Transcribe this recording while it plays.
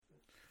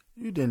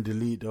You didn't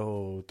delete the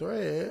whole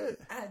thread.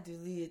 I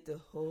deleted the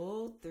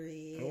whole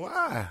thread.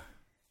 Why?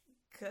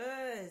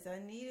 Cause I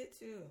needed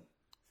to.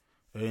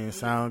 It didn't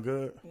sound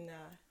good? Nah,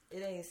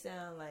 it ain't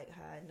sound like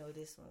how I know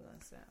this one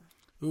gonna sound.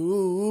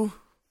 Ooh.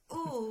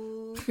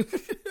 Ooh.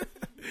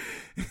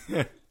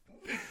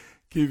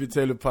 Keep It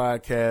Tailored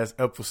Podcast,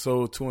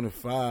 episode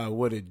 25.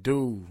 What it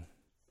do?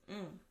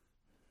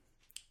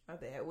 My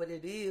bad. What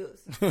it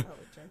is? I was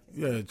drinking.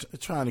 Yeah,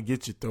 trying to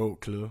get your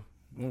throat clear.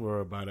 Don't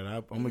worry about it.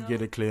 I'm going to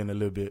get it clear in a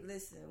little bit.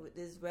 Listen, with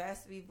this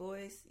raspy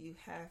voice, you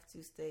have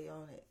to stay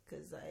on it.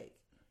 Because, like,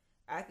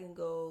 I can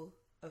go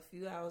a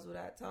few hours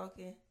without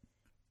talking,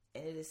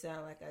 and it'll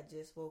sound like I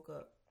just woke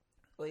up.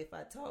 Or if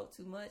I talk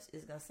too much,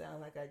 it's going to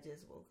sound like I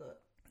just woke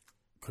up.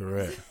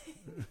 Correct.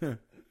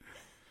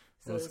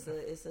 So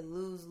it's a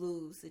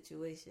lose-lose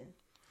situation.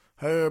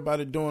 How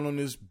everybody doing on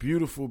this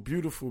beautiful,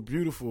 beautiful,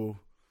 beautiful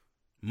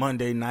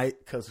Monday night?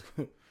 Because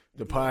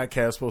the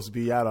podcast supposed to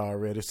be out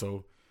already,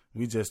 so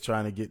we just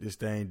trying to get this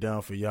thing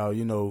done for y'all.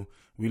 You know,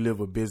 we live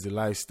a busy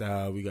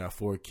lifestyle. We got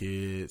 4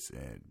 kids,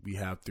 and we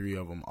have 3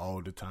 of them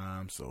all the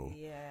time. So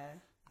yeah,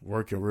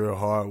 working real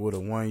hard with a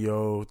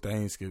 1-year-old.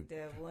 Things could.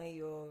 That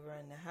 1-year-old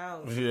run the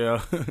house.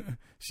 Yeah,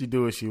 she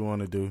do what she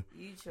want to do.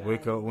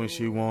 Wake up when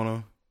she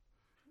wanna.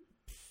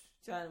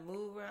 Trying to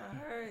move around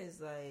her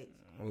is like.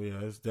 Oh yeah,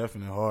 it's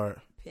definitely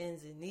hard.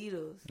 Pins and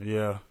needles.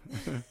 Yeah.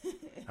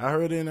 I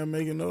heard her in there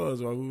making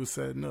noise while we was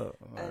setting up.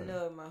 I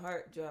know, my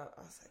heart dropped.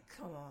 I was like,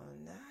 come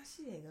on, nah,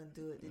 she ain't gonna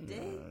do it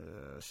today.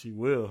 She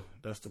will.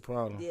 That's the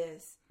problem.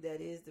 Yes,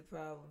 that is the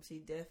problem. She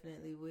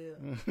definitely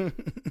will.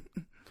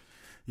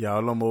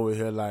 Y'all, I'm over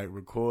here like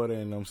recording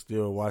and I'm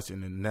still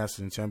watching the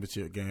national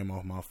championship game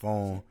off my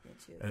phone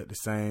at the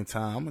same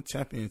time. I'm a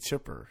champion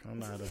chipper. I'm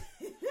not a...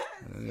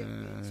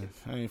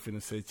 I ain't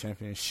finna say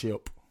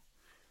championship.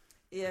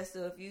 Yeah,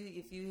 so if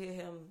you hear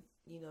him,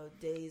 you know,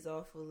 days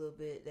off a little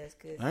bit, that's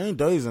good. I ain't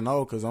dazing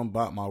off because I'm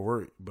about my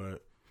work,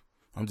 but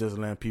I'm just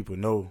letting people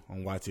know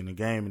I'm watching the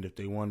game, and if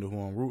they wonder who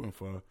I'm rooting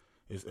for,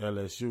 it's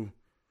LSU.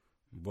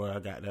 Boy, I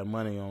got that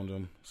money on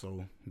them,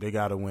 so they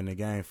got to win the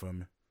game for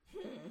me.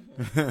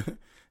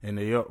 And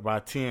they up by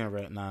 10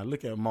 right now.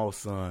 Look at Mo's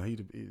son. He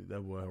that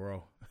boy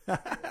raw.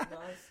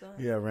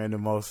 Yeah, Randy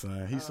Mo's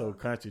son. He's so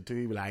country too.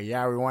 He be like,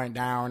 yeah, we went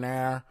down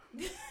there.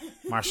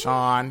 My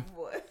son.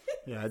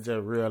 Yeah, I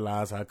just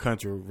realized how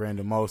country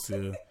Randy Moss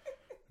is.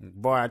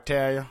 Boy, I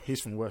tell you, he's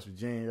from West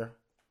Virginia.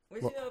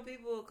 Which, you know,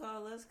 people will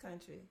call us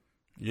country.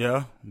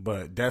 Yeah,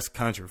 but that's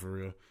country for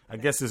real. I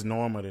guess it's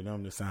normal to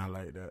them to sound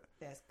like that.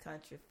 That's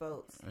country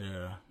folks.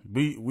 Yeah.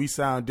 We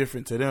sound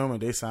different to them,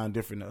 and they sound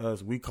different to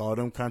us. We call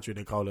them country,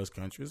 they call us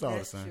country. It's all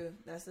the same. That's true.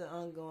 That's an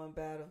ongoing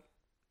battle.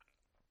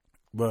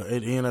 But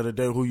at the end of the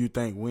day, who you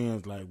think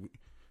wins? Like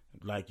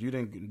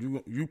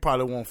you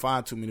probably won't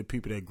find too many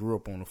people that grew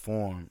up on a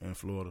farm in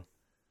Florida.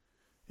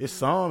 It's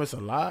it's a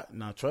lot.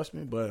 Now, trust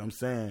me, but I'm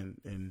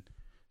saying in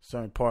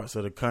certain parts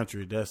of the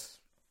country, that's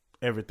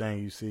everything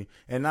you see.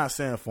 And not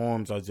saying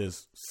farms are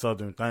just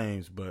southern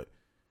things, but,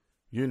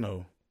 you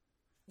know.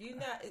 You're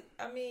not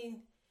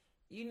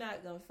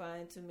going to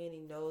find too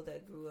many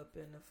that grew up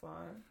in the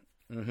farm.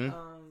 Mm-hmm.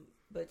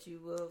 But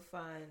you will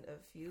find a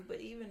few. But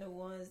even the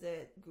ones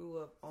that grew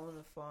up on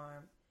a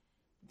farm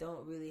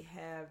don't really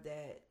have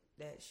that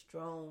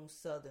strong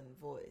southern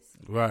voice.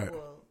 Right.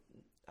 Well,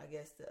 I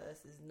guess to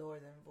us is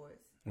northern voice.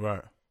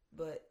 Right.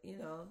 But, you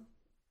know,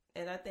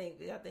 and I think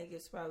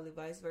it's probably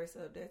vice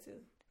versa up there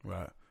too.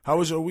 Right. How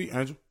was your week,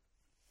 Angel?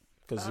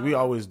 Because we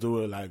always do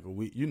it like a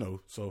week, you know.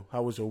 So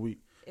how was your week?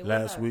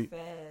 Last week?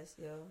 Fast,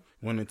 yo.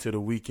 Went into the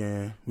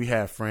weekend. We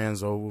had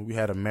friends over. We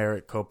had a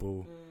married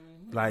couple.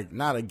 Mm-hmm. Like,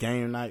 not a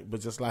game night,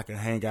 but just like a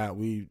hangout.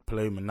 We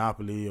played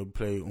Monopoly or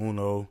played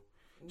Uno.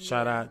 Yeah.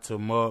 Shout out to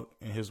Muck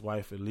and his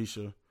wife,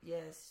 Alicia.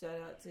 Yes,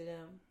 shout out to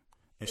them.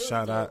 And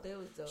shout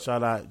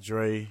out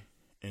Dre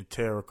and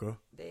Terica.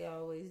 They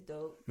always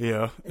dope.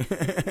 Yeah.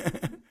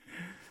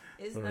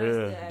 It's nice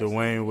to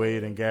Dwayne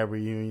Wade and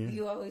Gabrielle Union.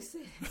 You always say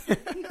you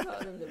call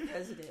them the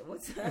president.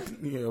 What's that?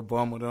 Yeah,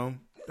 bum with them.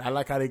 I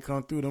like how they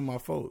come through them, my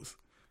folks.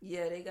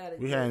 Yeah, they got it.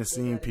 We hadn't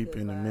seen people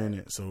in a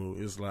minute, so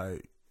it's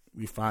like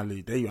we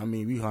finally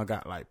we hung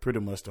out like pretty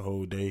much the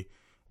whole day.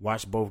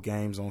 Watched both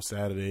games on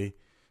Saturday.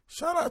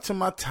 Shout out to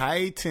my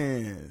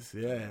Titans.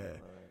 Yeah.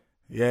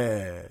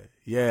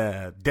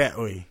 Yeah, that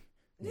way.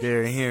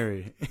 Derrick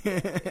Henry.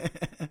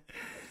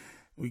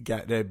 We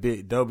got that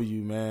big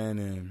W, man,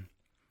 and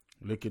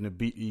looking to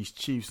beat these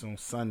Chiefs on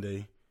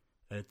Sunday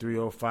at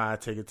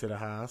 3:05. Take it to the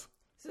house.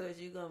 So is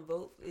you gonna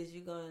vote? Is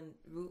you gonna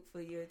root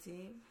for your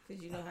team?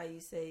 Because you know how you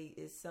say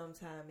it's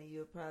sometime and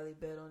you'll probably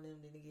bet on them.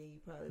 Then again, you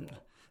probably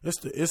won't.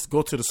 It's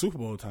go to the Super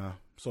Bowl time,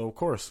 so of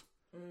course.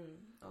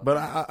 Okay. But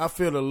I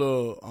feel a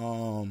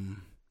little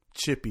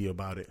chippy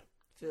about it.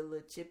 Feel a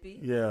little chippy?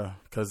 Yeah,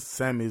 because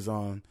Sammy's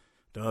on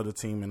the other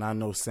team, and I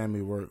know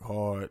Sammy worked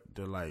hard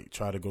to like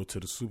try to go to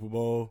the Super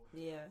Bowl.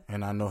 Yeah.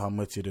 And I know how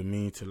much it'll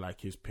mean to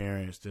like his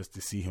parents just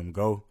to see him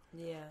go.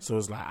 Yeah. So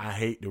it's like I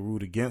hate to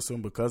root against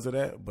him because of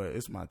that, but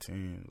it's my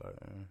team. Like,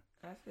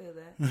 I feel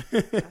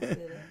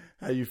that.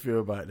 How you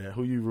feel about that?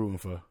 Who you rooting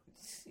for?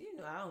 You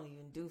know I don't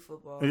even do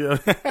football. Yeah.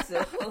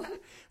 So,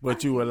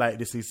 But you would like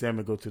to see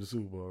Sammy go to the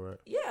Super Bowl, right?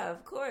 yeah,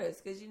 of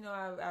course, because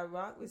I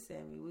rock with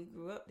Sammy. We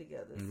grew up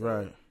together. So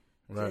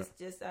Right.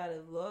 Just out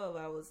of love,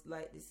 I would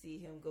like to see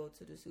him go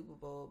to the Super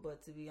Bowl.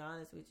 But to be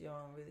honest with you, I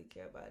don't really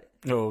care about it.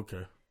 Oh,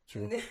 okay.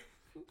 True.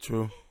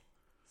 True.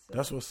 So,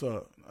 That's what's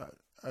up.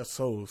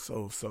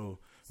 So.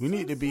 We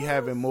need to be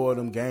having more of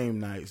them game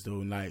nights,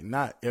 though. Like,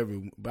 not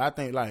every, but I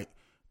think like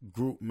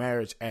group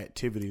marriage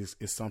activities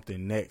is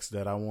something next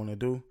that I want to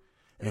do.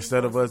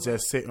 Instead of us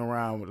just sitting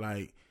around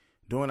like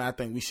doing, I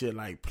think we should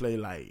like play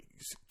like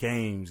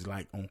games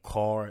like on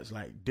cards,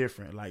 like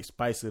different, like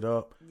spice it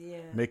up,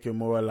 make it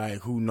more like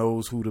who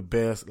knows who the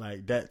best,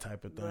 like that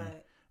type of thing. Right.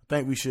 I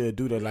think we should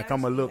do that. Like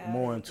I'm gonna look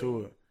more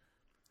into it.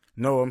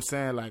 No, I'm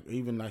saying like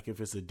even like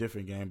if it's a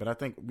different game, but I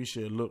think we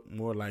should look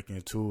more like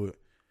into it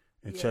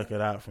and check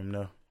it out from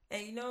there.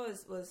 And you know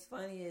what's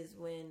funny is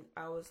when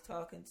I was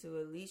talking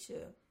to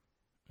Alicia,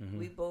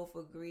 we both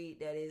agreed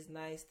that it's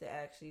nice to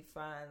actually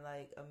find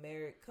like a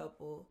married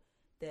couple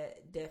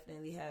that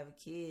definitely have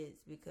kids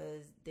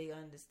because they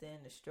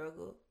understand the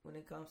struggle when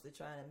it comes to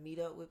trying to meet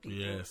up with people.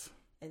 Yes.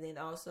 And then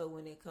also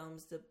when it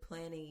comes to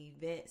planning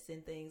events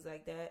and things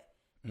like that,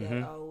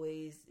 that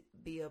always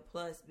be a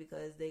plus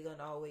because they're going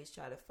to always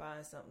try to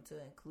find something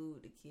to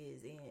include the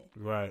kids in.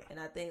 Right. And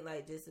I think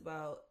like just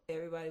about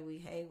everybody we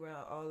hang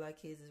around, all our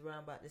kids is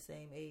around about the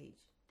same age.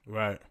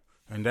 Right.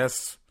 And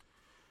that's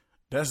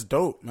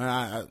dope,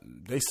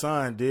 man. They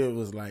son did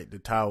was like the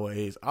tower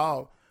age.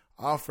 All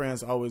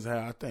friends always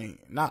have, I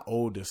think, not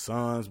older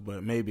sons,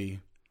 but maybe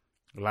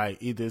like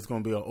either it's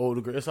going to be an older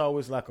girl. It's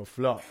always like a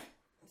flop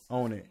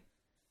on it.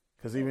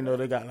 Because even though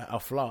they got like a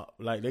flop,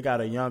 like they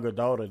got a younger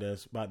daughter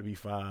that's about to be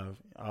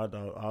 5.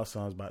 Our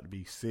son's about to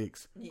be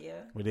 6. Yeah.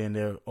 But then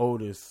their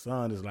oldest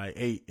son is like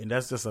 8. And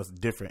that's just a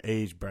different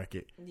age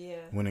bracket.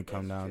 Yeah. When it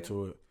comes down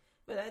to it.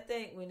 But I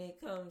think when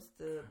it comes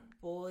to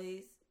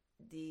boys,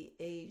 the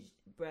age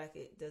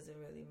bracket doesn't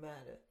really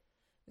matter.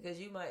 Because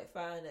you might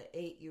find an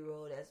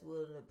 8-year-old that's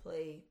willing to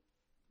play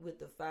with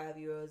the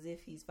 5-year-olds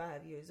if he's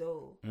 5 years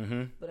old.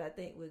 But I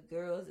think with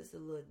girls it's a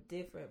little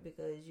different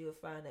because you'll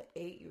find an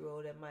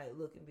 8-year-old that might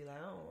look and be like,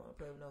 I don't want to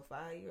play with no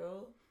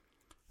 5-year-old.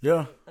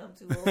 Yeah. I'm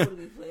too old to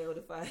be playing with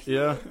a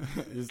 5-year-old.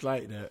 Yeah, it's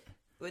like that.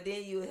 But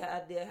then you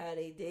have their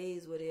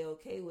days where they're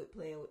okay with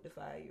playing with the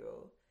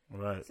 5-year-old.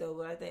 Right. So,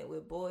 but I think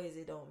with boys,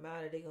 it don't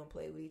matter. They're going to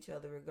play with each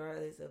other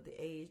regardless of the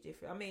age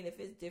difference. I mean, if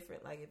it's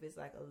different, like if it's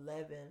like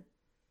 11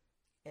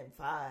 and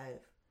 5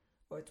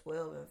 or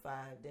 12 and 5,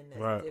 then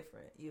that's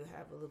different. You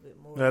have a little bit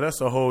more. Yeah,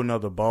 that's a whole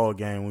nother ball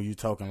game when you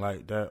talking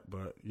like that,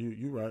 but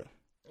you right.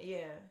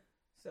 Yeah.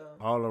 So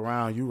all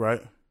around, you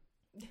right.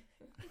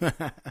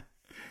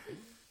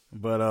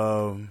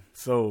 But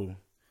so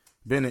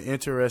been an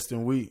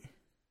interesting week.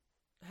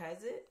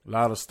 Has it? A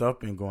lot of stuff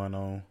been going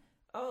on.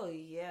 Oh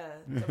yeah,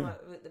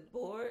 with the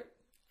board.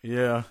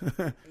 Yeah.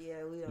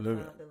 Yeah, we have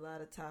found a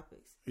lot of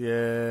topics.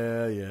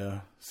 Yeah.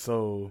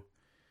 So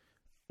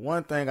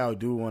one thing I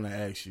do want to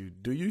ask you: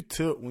 do you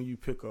tip when you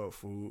pick up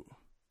food?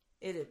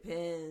 It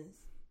depends.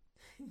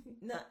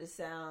 Not to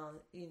sound,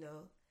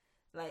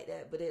 like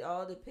that, but it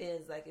all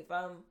depends. Like if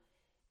I'm.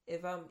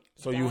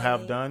 So dining, you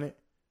have done it?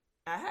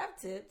 I have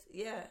tipped.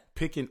 Yeah.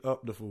 Picking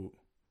up the food,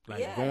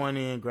 like going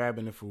in,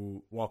 grabbing the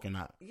food, walking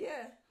out.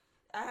 Yeah,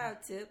 I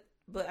have tipped.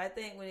 But I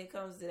think when it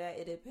comes to that,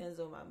 it depends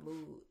on my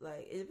mood.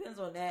 Like, it depends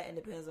on that and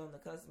depends on the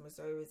customer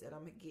service that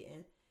I'm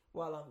getting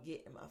while I'm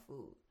getting my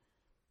food.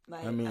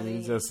 Like, I mean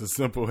it's just a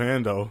simple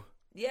handoff.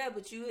 Yeah,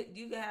 but you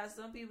can have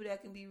some people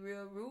that can be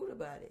real rude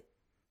about it.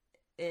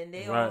 And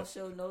they don't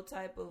show no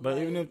type of... But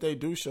even if they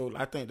do show,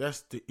 I think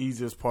that's the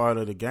easiest part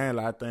of the game.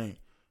 Like, I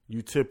think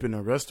you tip in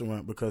a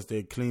restaurant because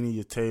they're cleaning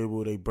your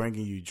table, they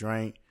bringing you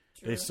drink,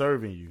 they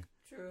serving you.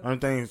 True. Only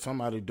thing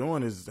somebody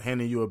doing is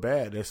handing you a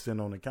bag that's sitting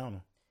on the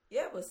counter.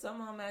 Yeah, but some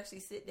of them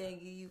actually sit there and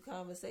give you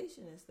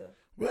conversation and stuff.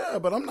 Yeah,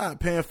 but I'm not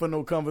paying for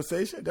no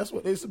conversation. That's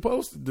what they're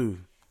supposed to do.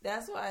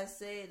 That's why I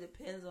say it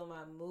depends on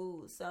my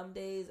mood. Some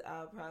days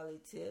I'll probably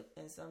tip,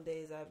 and some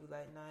days I'll be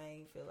like, nah, I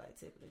ain't feel like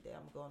tipping today.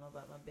 I'm going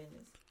about my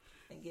business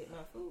and get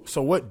my food.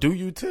 So what do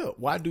you tip?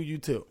 Why do you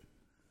tip?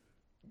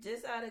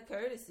 Just out of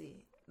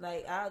courtesy.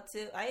 Like, I'll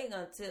tip. I ain't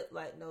going to tip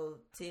like no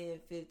 $10,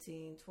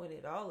 $15,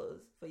 $20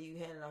 for you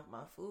handing off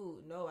my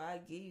food. No, I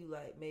give you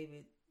like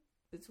maybe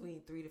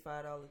between $3 to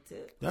 $5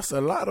 tip. That's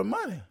a lot of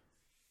money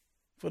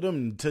for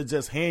them to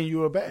just hand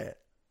you a bag.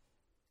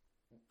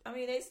 I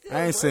mean, they still.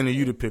 I ain't sending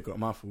you to pick up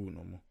my food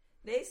no more.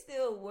 They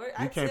still work.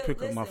 You can't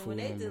pick up my food when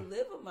they no more.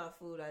 deliver my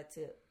food, I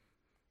tip.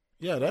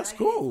 Yeah, that's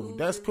cool.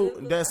 That's cool.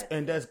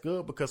 That's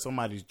good because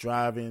somebody's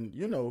driving.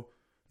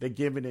 They're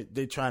giving it.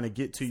 They're trying to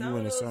get to you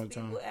in a certain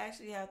time. People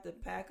actually have to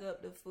pack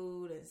up the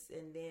food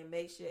and then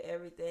make sure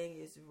everything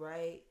is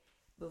right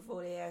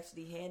before they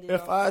actually hand it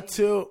off. If I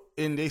tip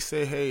and they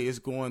say, hey, it's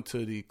going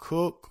to the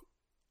cook,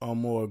 I'm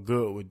more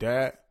good with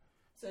that.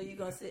 So you're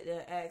going to sit there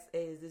and ask,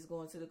 hey, is this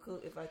going to the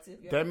cook if I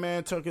tip you? That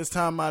man took his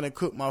time out and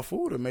cooked my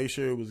food to make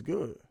sure it was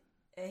good.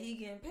 And he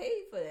getting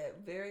paid for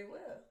that very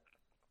well.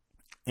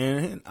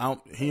 And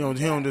he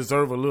don't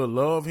deserve a little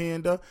love here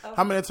and there.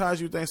 How many times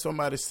you think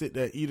somebody sit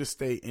there, eat a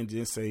steak, and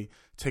just say,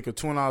 take a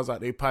 $20 out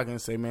their pocket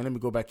and say, man, let me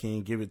go back here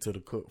and give it to the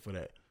cook for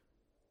that?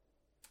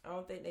 I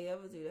don't think they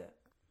ever do that.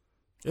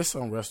 There's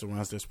some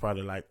restaurants that's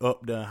probably like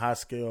up there, high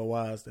scale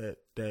wise, that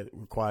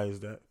requires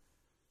that.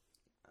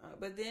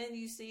 But then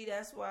you see,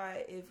 that's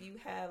why if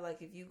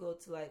you go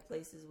to like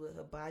places with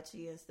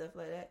hibachi and stuff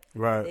like that,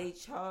 right? They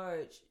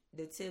charge,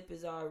 the tip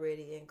is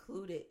already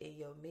included in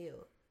your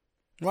meal.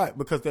 Right,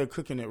 because they're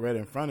cooking it right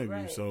in front of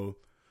you. So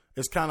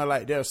it's kind of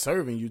like they're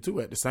serving you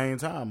too at the same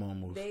time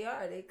almost. They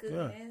are. They cooking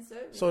and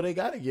serving. So they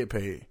got to get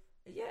paid.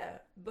 Yeah.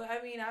 But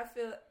I mean, I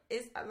feel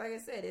it's like I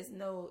said, it's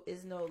no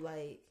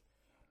like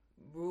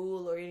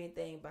rule or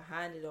anything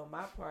behind it on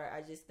my part.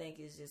 I just think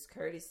it's just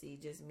courtesy,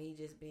 just me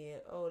just being,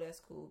 oh, that's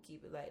cool,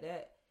 keep it like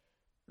that.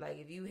 Like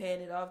if you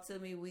hand it off to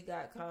me, we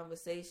got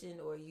conversation,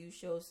 or you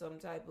show some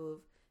type of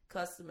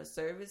customer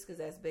service, because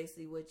that's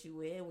basically what you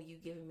in when you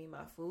giving me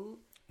my food.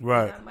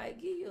 Right. I might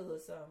give you a little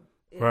something.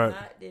 If right.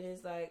 not, then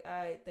it's like, all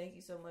right, thank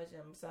you so much.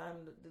 I'm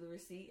signing the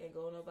receipt and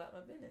going about my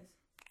business.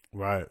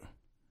 Right.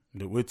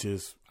 Which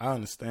is, I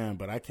understand,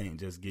 but I can't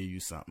just give you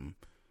something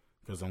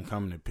because I'm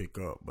coming to pick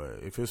up. But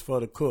if it's for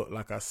the cook,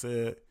 like I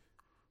said,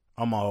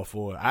 I'm all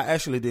for it. I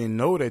actually didn't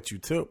know that you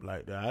tip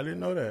like that. I didn't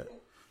know that.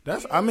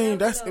 That's, I mean,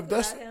 that's, if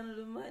that's, I handle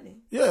the money.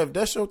 Yeah, if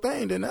that's your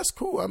thing, then that's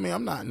cool. I mean,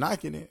 I'm not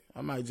knocking it.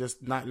 I might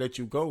just not let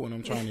you go when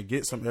I'm trying to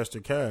get some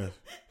extra cash.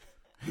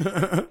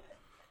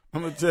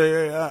 I'm gonna tell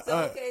you.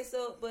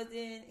 But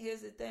then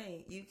here's the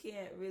thing: you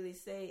can't really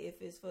say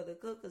if it's for the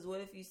cook. Because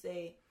what if you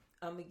say,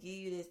 "I'm gonna give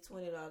you this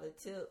 $20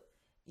 tip"?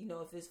 You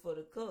know, if it's for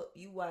the cook,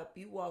 you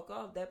walk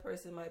off. That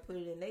person might put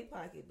it in their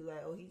pocket, be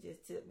like, "Oh, he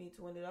just tipped me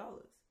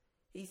 $20."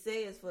 He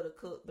say it's for the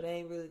cook, but I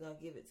ain't really gonna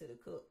give it to the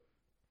cook.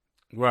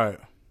 Right.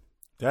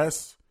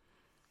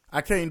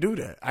 I can't do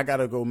that. I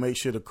gotta go make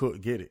sure the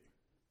cook get it.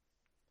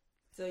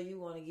 So you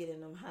want to get in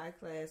them high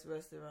class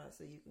restaurants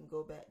so you can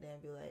go back there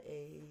and be like,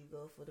 hey, here you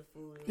go for the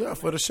food. Yeah,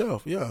 for the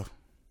chef, yeah.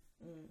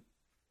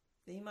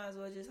 Then you might as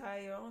well just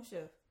hire your own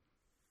chef.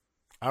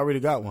 I already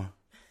got one.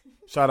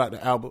 Shout out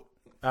to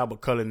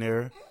Albert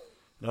Culinary.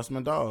 That's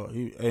my dog.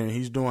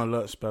 He's doing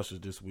lunch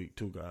specials this week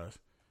too, guys.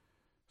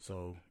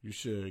 So you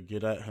should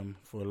get at him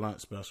for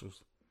lunch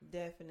specials.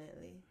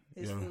 Definitely.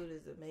 His food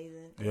is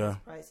amazing. Yeah. His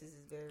prices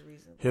is very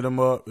reasonable. Hit him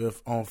up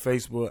if on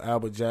Facebook,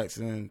 Albert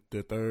Jackson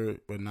the third,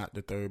 but not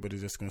the third, but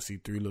he's just gonna see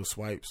 3 little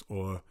swipes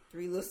or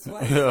 3 little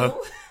swipes. Yeah,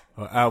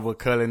 or Albert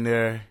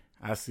Culinary.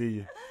 I see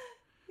you.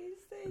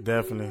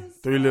 Definitely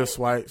 3 little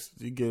swipes.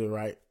 You get it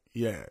right.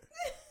 Yeah.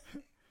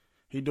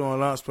 He doing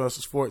lunch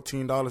specials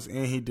 $14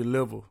 and he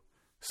deliver.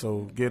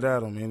 So get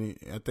at him. And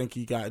I think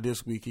he got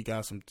this week. He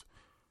got some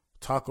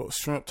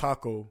shrimp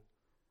taco,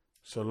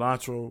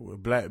 cilantro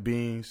with black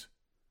beans.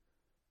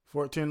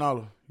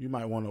 $14. You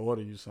might want to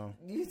order you some.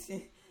 You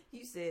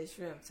said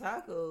shrimp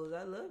tacos.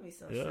 I love me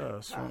some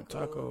shrimp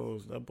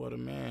tacos. That boy the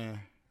man.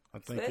 I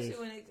think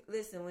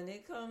especially when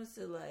it comes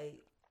to like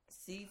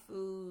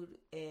seafood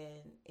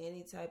and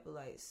any type of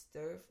like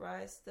stir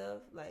fry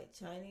stuff, like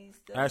Chinese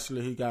stuff.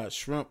 Actually, he got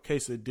shrimp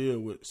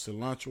quesadilla with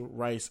cilantro,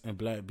 rice, and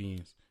black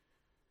beans.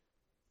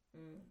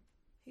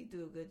 He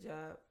do a good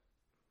job.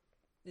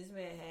 This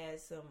man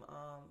had some,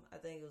 I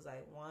think it was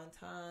like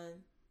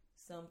wonton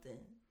something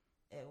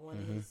at one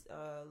of his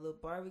little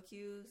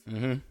barbecues.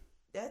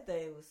 That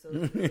thing was so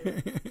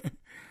good.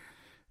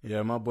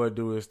 Yeah, my boy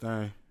do his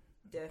thing.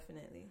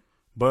 Definitely.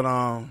 But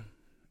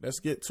let's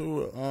get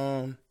to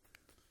it.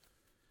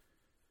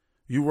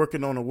 You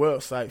working on a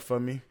website for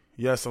me?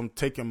 Yes, I'm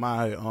taking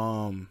my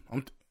I'm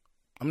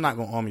not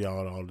gonna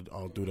y'all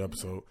all through the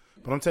episode,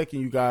 but I'm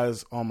taking you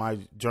guys on my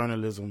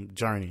journalism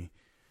journey.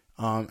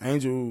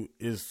 Angel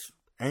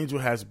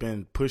has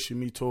been pushing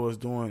me towards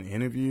doing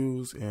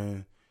interviews,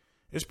 and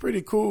it's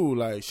pretty cool.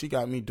 Like, she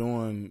but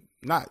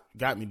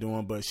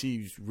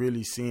she's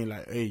really seeing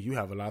like, hey, you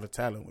have a lot of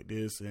talent with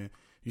this and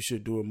you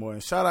should do it more.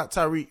 And shout out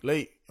Tyreek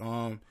Lake.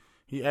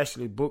 He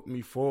actually booked me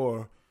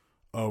for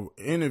an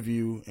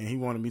interview, and he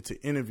wanted me to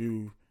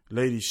interview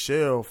Lady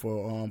Shell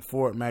for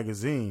Ford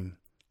Magazine.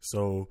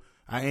 So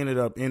I ended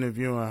up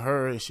interviewing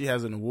her, and she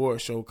has an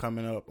award show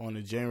coming up on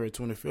the January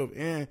 25th,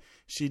 and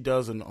she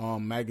does a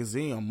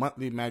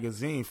monthly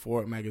magazine,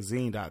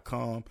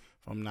 FordMagazine.com,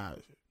 if I'm not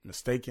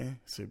mistaken.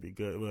 Should be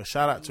good. Well,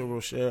 shout out to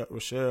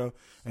Rochelle,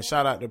 and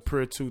shout out to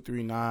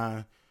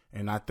Prayer239,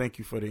 and I thank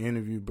you for the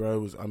interview, bro. It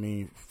was,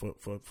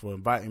 for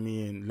inviting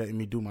me and letting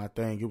me do my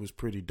thing. It was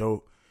pretty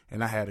dope,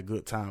 and I had a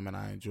good time, and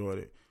I enjoyed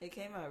it. It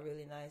came out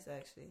really nice,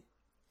 actually.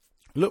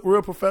 Look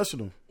real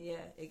professional. Yeah,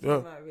 it came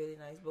out really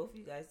nice. Both of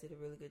you guys did a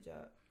really good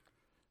job.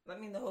 I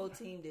mean, the whole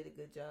team did a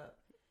good job.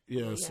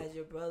 Yeah, you had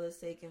your brothers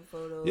taking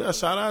photos. Yeah,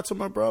 shout out to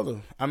my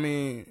brother. I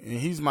mean, and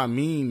he's my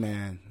mean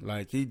man.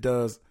 Like, he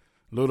does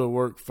little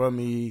work for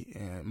me,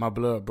 and my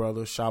blood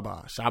brother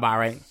Shaba,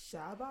 right?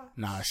 Shaba?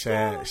 Nah,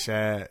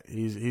 Shad.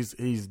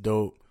 He's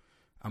dope.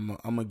 I'm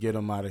gonna get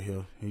him out of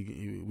here.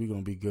 We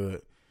gonna be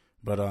good.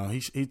 But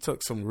he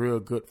took some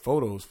real good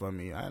photos for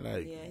me. I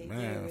like, Yeah,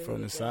 man, really from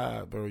the good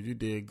side, bro, you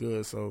did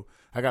good. So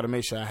I got to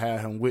make sure I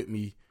have him with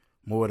me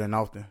more than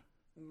often.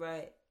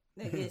 Right.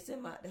 They get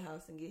him out the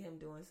house and get him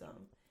doing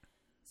something.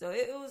 So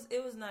it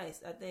was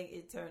nice. I think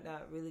it turned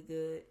out really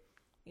good.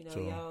 You know,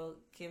 y'all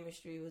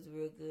chemistry was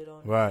real good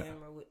on the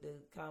camera with the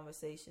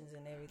conversations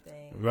and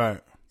everything.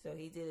 Right. So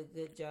he did a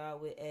good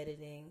job with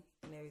editing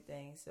and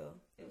everything. So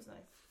it was nice.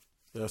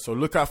 Yeah, so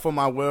look out for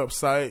my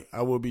website.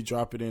 I will be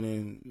dropping it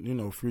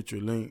in,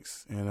 future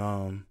links. And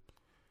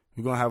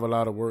we're going to have a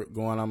lot of work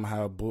going. I'm going to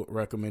have book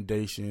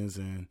recommendations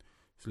and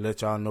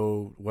let y'all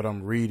know what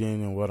I'm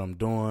reading and what I'm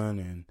doing.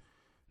 And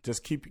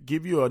just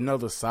give you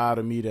another side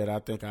of me that I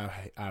think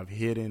I've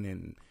hidden.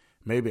 And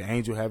maybe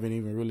Angel haven't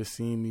even really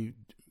seen me,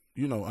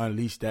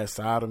 unleash that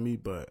side of me.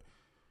 But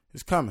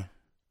it's coming.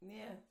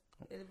 Yeah,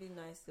 it'll be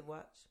nice to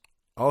watch.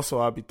 Also,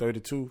 I'll be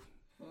 32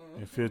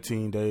 in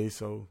 15 days,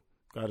 so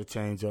got to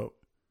change up.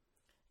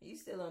 You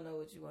still don't know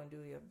what you want to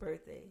do with your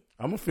birthday.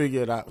 I'm going to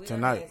figure it out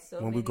tonight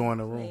when we go in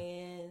the room.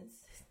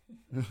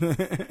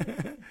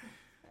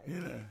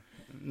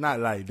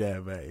 Not like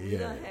that, but yeah. We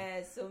done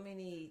had so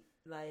many,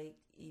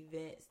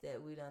 events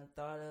that we done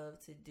thought of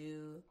to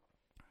do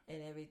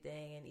and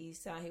everything. And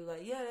each time he was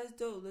like, yeah, that's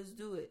dope. Let's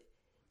do it.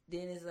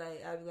 Then it's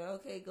like, I'd be like,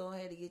 okay, go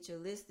ahead and get your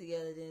list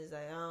together. Then it's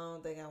like, I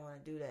don't think I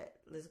want to do that.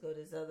 Let's go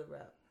this other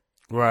route.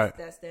 Right.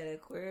 That's that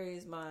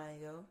Aquarius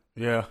mind, yo.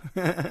 Yeah.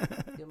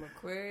 Them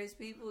Aquarius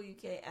people, you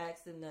can't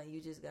ask them nothing.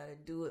 You just got to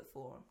do it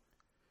for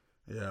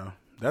them. Yeah.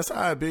 That's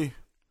how it be.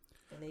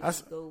 And they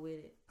just go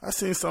with it. I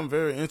seen something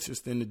very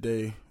interesting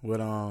today with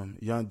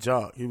Young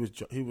Jock. He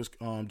was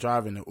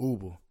driving an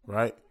Uber,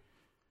 right?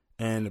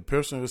 And the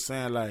person was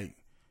saying, like,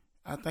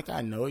 I think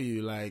I know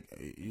you. Like,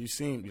 you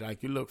seem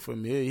like you look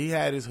familiar. He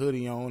had his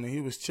hoodie on and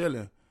he was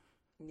chilling.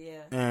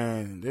 Yeah.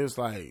 And it was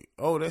like,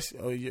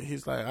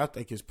 he's like, I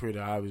think it's pretty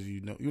obvious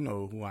you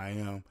know who I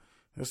am.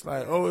 It's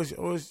like,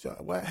 it's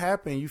what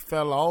happened? You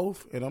fell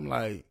off? And I'm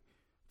like,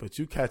 but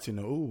you catching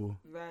the Uber.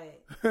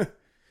 Right.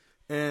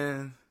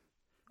 And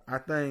I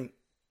think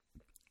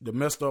the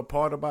messed up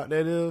part about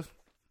that is,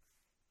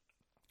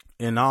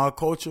 in our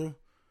culture,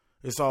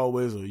 it's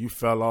always you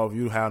fell off,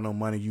 you have no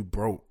money, you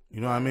broke. You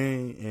know what I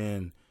mean?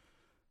 And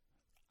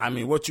I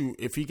mean,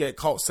 if he get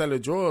caught selling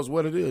drugs,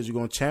 what it is, you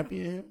gonna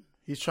champion him?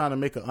 He's trying to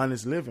make an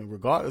honest living,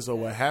 regardless of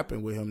what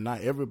happened with him.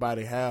 Not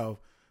everybody have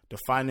the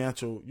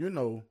financial,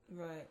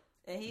 right.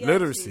 And he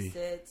literacy.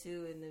 Actually said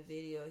too in the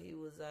video, he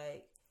was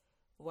like,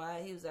 why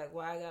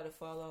I gotta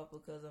fall off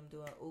because I'm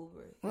doing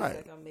Uber? He's right.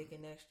 like, I'm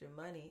making extra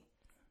money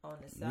on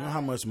the side. You know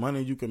how much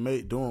money you can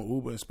make doing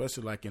Uber,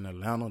 especially like in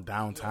Atlanta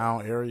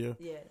downtown area.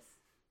 Yes.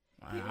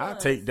 I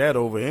take that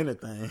over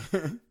anything.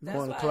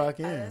 Going to clock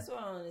in. That's what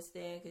I don't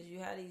understand, because you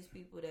have these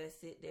people that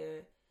sit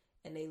there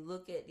and they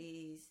look at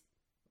these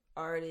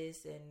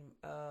artists and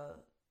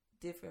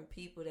different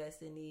people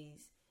that's in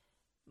these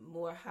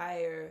more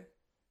higher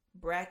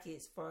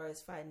brackets as far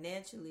as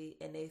financially,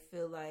 and they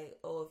feel like,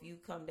 if you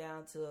come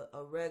down to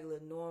a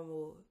regular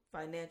normal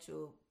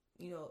financial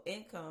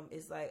income,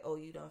 it's like,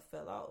 you done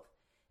fell off.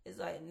 It's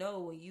like,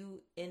 no, when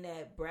you in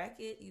that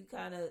bracket, you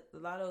a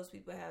lot of those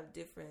people have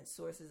different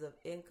sources of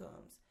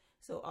incomes.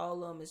 So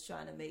all of them is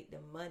trying to make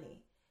them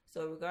money.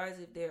 So regardless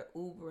if they're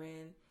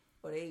Ubering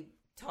or they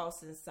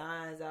tossing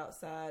signs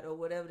outside or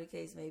whatever the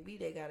case may be,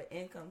 they got an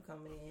income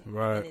coming in,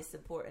 right, and it's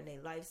supporting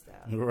their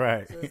lifestyle.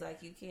 Right. So it's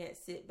like you can't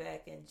sit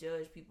back and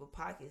judge people's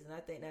pockets. And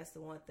I think that's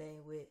the one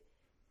thing with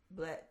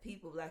Black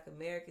people, Black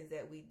Americans,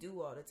 that we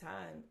do all the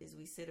time is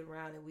we sit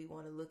around and we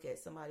want to look at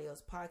somebody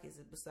else's pockets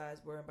besides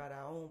worrying about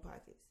our own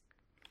pockets.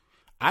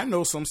 I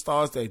know some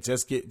stars that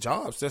just get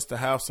jobs just to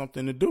have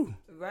something to do.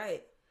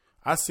 Right.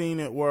 I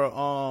seen it where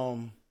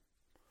Ron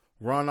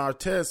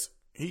Artest,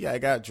 he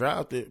got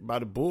drafted by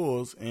the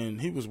Bulls and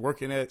he was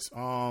working at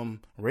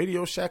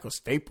Radio Shack or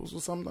Staples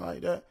or something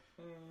like that.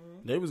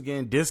 Mm-hmm. They was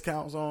getting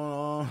discounts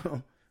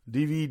on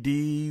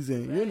DVDs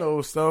and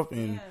right, stuff,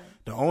 and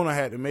the owner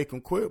had to make him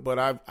quit.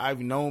 But I've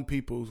known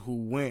people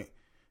who went,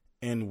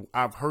 and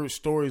I've heard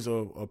stories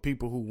of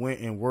people who went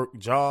and worked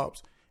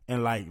jobs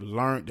and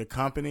learned the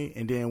company,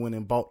 and then went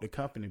and bought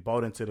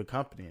into the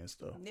company and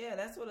stuff. Yeah,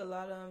 that's what a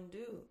lot of them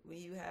do. When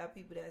you have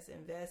people that's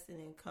investing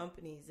in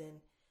companies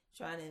and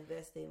trying to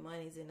invest their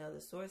monies in other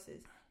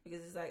sources,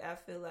 because it's like, I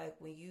feel like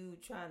when you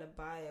trying to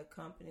buy a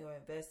company or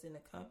invest in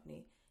a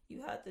company,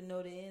 you have to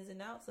know the ins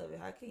and outs of it.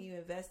 How can you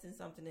invest in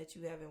something that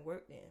you haven't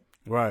worked in?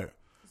 Right.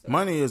 So,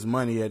 money is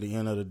money at the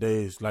end of the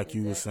day. It's like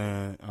exactly. You were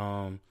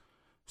saying.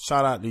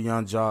 Shout out to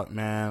Young Jock,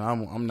 man.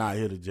 I'm not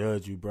here to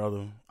judge you,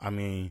 brother. I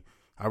mean,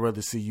 I'd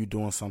rather see you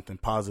doing something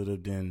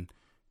positive than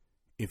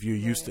if you're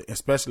used to,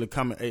 especially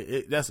coming.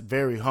 That's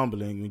very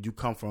humbling when you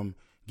come from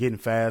getting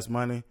fast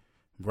money,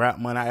 rap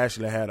money. I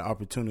actually had the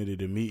opportunity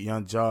to meet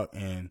Young Jock,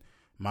 and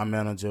my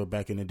manager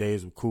back in the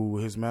days was cool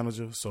with his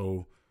manager,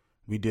 so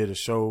we did a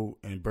show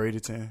in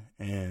Bradenton,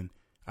 and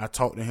I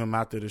talked to him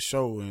after the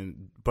show,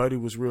 and Buddy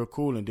was real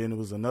cool. And then there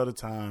was another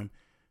time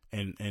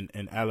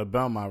in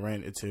Alabama I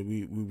ran into.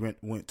 We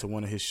went to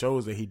one of his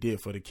shows that he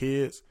did for the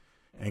kids,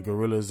 And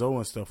Gorilla Zoe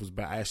and stuff was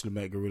back. I actually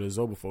met Gorilla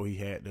Zoe before he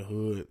had the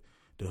hood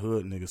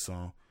nigga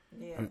song.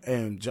 Yeah.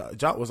 And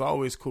Jock was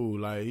always cool.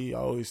 Like, he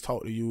always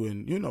talked to you,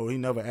 and, you know, he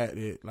never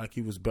acted like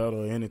he was better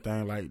or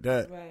anything like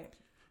that. Right.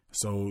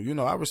 So, you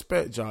know, I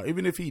respect Jock.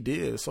 Even if he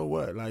did, so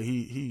what? Like,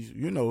 he's,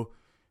 you know,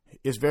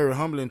 it's very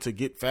humbling to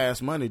get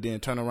fast money, then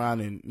turn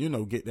around and, you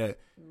know, get that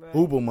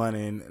Uber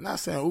money. And not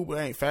saying Uber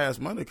ain't fast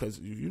money, because,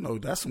 you know,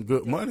 that's some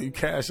good money you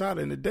cash out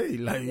in the day.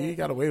 Like, you ain't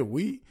got to wait a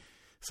week.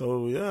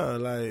 So, yeah,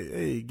 like,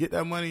 hey, get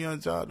that money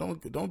on Jock.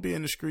 Don't be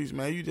in the streets,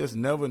 man. You just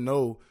never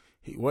know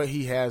what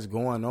he has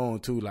going on,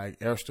 too, like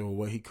extra,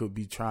 what he could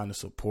be trying to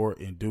support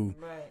and do.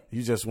 Right.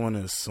 You just want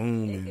to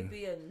assume. It could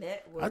be a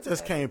network. I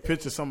just can't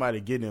picture somebody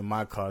getting in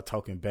my car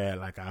talking bad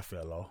like I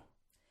fell off.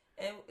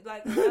 And,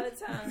 like, a lot of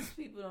times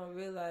people don't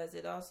realize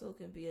it also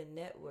can be a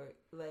network.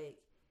 Like,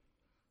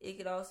 it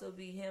could also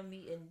be him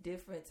meeting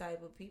different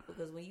type of people.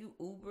 Because when you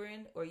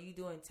Ubering or you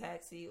doing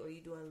taxi or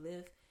you doing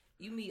Lyft,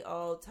 you meet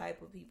all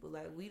type of people.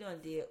 Like, we done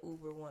did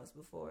Uber once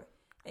before.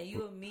 And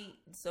you'll meet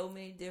so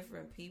many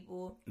different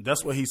people.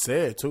 That's what he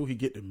said, too. He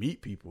get to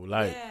meet people.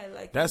 Like,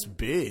 that's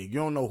big. You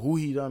don't know who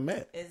he done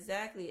met.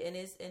 Exactly. And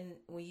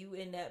when you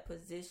in that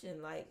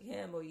position like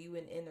him, or you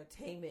in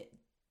entertainment,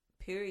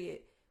 period,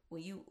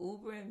 when you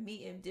Uber and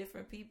meeting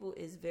different people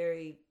is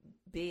very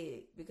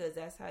big, because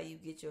that's how you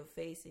get your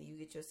face and you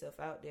get yourself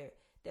out there.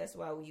 That's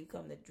why when you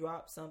come to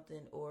drop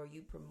something, or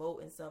you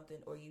promoting something,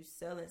 or you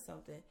selling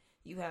something,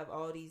 you have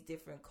all these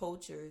different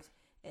cultures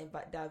and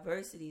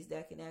diversities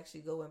that can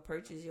actually go and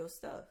purchase your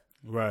stuff.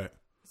 Right.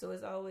 So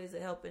it's always a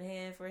helping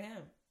hand for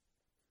him.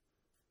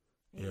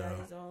 He got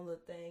his own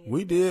little thing.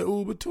 We did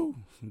Uber too.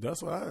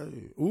 That's why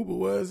Uber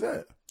was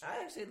that.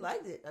 I actually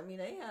liked it. I mean,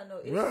 I ain't had no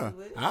issue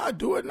with it. I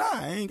do it now.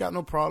 I ain't got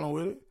no problem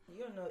with it. You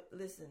don't know.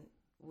 Listen,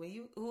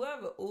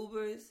 whoever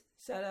Ubers,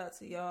 shout out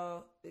to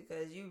y'all,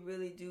 because you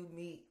really do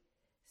meet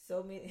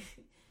so many.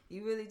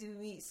 You really do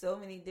meet so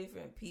many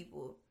different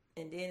people.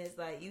 And then it's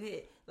like, you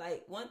hit,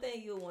 like, one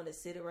thing you'll want to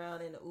sit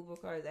around in the Uber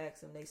car is ask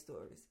them their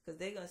stories. Because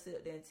they're going to sit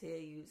up there and tell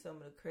you some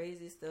of the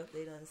craziest stuff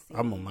they done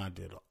seen. I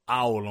did an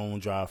hour-long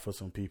drive for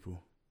some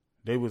people.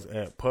 They was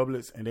at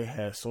Publix, and they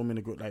had so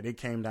many good, like, they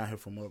came down here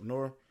from up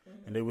north,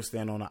 and they was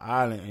standing on the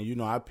island. And, you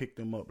know, I picked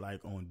them up,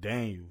 like, on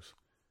Daniels.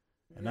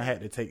 And I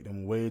had to take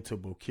them way to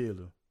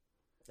Bokilla.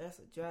 That's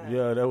a drive.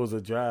 Yeah, that was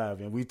a drive.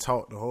 And we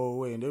talked the whole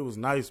way. And it was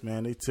nice,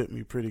 man. They tipped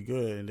me pretty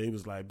good. And they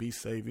was like, be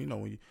safe. You know,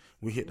 when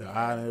we hit the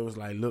island, it was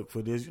like, look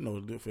for this, you know,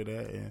 look for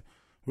that. And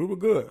we were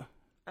good.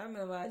 I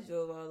remember I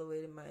drove all the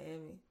way to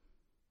Miami.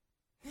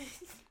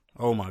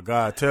 Oh, my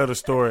God. Tell the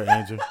story,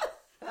 Angel.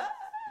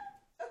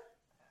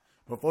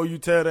 Before you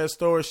tell that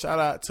story, shout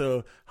out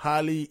to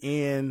Holly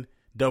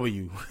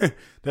N.W.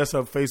 That's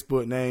her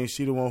Facebook name.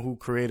 She the one who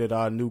created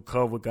our new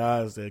cover,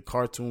 guys, the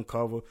cartoon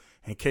cover.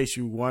 In case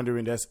you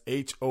wondering, that's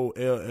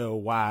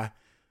HOLLY,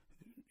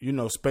 you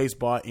know,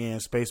 spacebar N,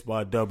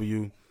 spacebar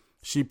W.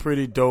 She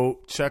pretty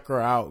dope. Check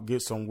her out.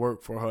 Get some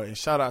work for her. And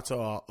shout out to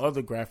our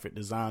other graphic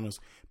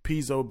designers,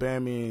 Pizzo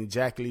Bammy and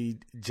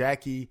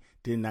Jackie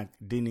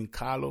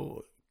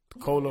Dinincalo. I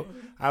don't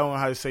know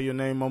how to say your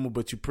name, Mama,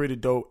 but you're pretty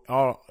dope.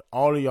 All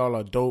of y'all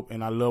are dope,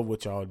 and I love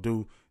what y'all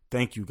do.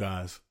 Thank you,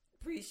 guys.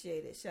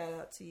 Appreciate it. Shout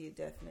out to you,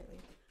 definitely.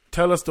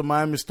 Tell us the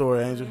Miami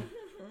story, Angel.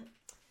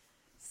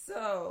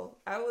 So,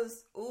 I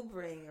was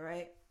Ubering,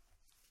 right?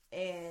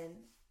 And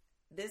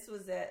this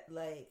was at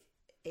like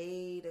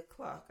 8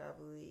 o'clock, I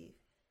believe.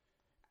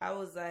 I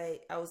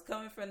was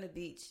coming from the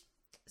beach,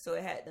 so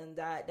it had done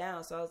died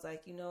down. So I was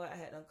like, you know what? I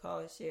had done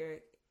called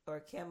Sherrick or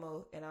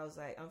Camo, and I was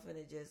like, I'm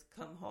finna just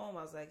come home.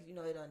 I was like, you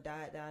know, it done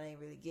died down. I ain't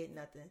really getting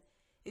nothing.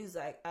 He was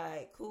like, all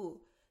right,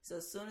 cool. So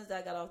as soon as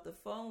I got off the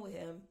phone with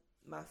him,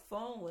 my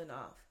phone went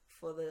off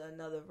for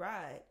another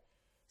ride.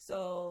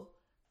 So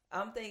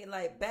I'm thinking,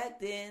 like,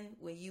 back then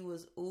when you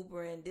was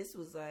Ubering, this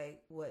was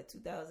like, what,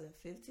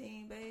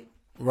 2015, babe?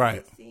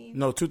 Right. 16?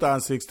 No,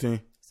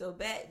 2016. So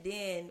back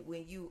then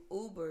when you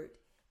Ubered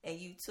and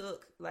you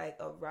took like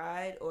a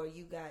ride or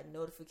you got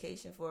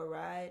notification for a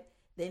ride,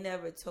 they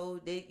never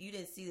told you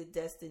didn't see the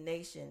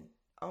destination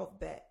off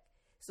back.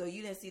 So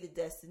you didn't see the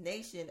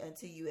destination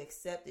until you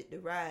accepted the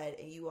ride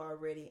and you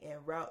already en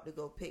route to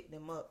go pick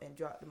them up and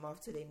drop them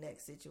off to their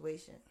next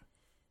situation.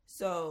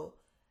 So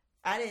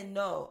I didn't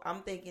know.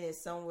 I'm thinking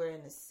it's somewhere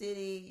in the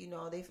city. You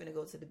know, they finna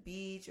go to the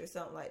beach or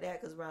something like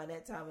that, because around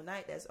that time of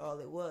night, that's all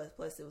it was.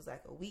 Plus, it was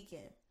like a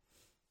weekend.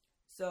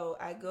 So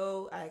I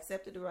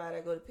accepted the ride.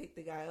 I go to pick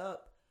the guy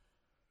up.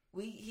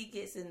 He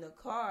gets in the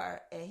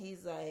car and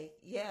he's like,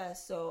 yeah,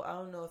 so I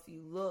don't know if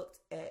you looked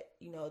at,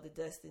 you know, the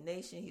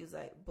destination. He was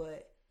like,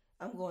 but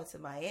I'm going to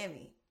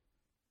Miami.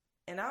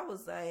 And I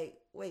was like,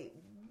 wait,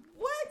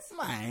 what?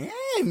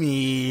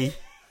 Miami?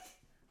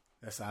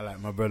 That sound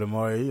like my brother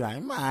Mario. He's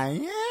like,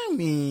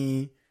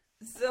 Miami.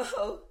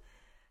 So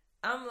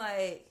I'm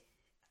like,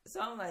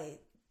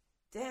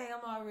 dang,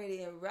 I'm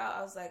already en route.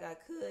 I was like, I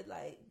could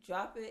like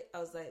drop it. I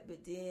was like,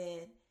 but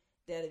then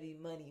that'd be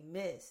money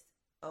missed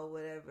or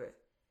whatever.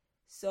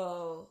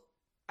 So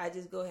I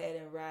just go ahead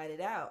and ride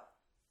it out.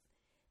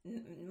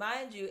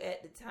 Mind you,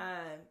 at the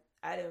time,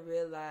 I didn't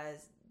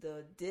realize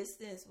the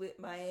distance with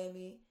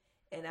Miami,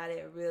 and I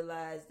didn't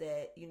realize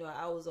that, you know,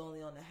 I was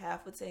only on a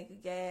half a tank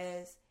of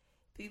gas.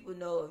 People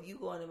know if you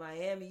going to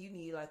Miami, you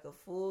need like a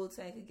full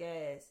tank of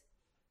gas,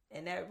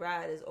 and that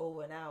ride is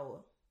over an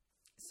hour.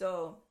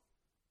 So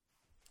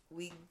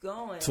we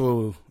going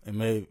two and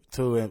maybe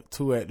two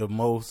at the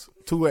most,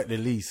 two at the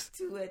least.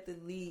 Two at the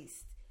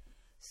least.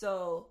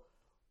 So,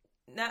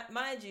 not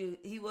mind you,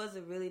 he was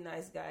a really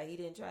nice guy. He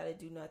didn't try to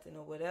do nothing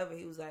or whatever.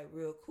 He was like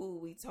real cool.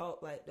 We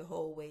talked like the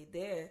whole way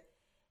there,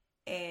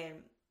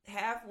 and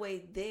halfway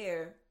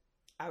there,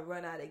 I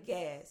run out of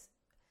gas,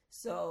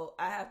 so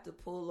I have to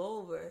pull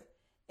over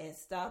and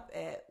stop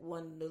at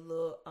one of the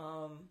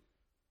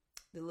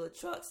little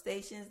truck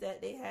stations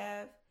that they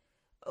have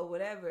or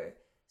whatever.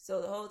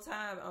 So the whole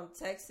time I'm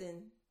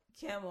texting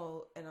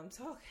Camo and I'm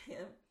talking to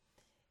him.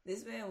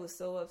 This man was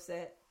so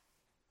upset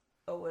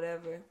or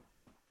whatever.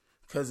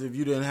 Because if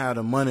you didn't have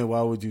the money,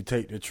 why would you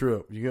take the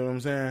trip? You get what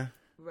I'm saying?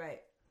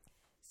 Right.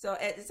 So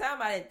at the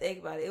time I didn't think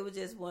about it. It was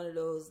just one of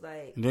those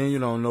like. And then you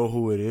don't know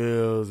who it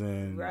is,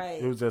 and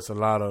right. It was just a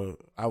lot of.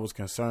 I was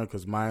concerned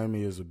because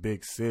Miami is a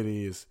big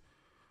city. It's,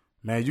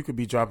 man, you could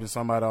be dropping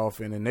somebody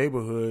off in a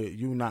neighborhood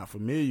you not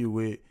familiar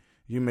with.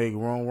 You make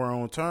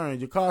wrong turn,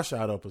 your car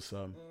shot up or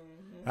something.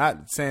 Mm-hmm.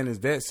 Not saying it's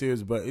that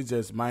serious, but it's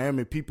just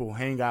Miami people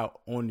hang out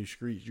on the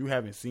streets. You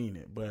haven't seen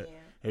it, but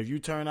if you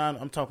turn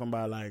out, I'm talking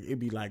about like it'd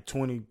be like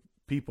 20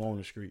 people on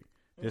the street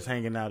just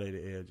hanging out at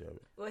the edge of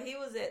it. Well, he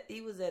was at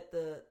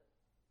the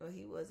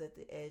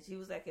edge. He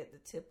was like at the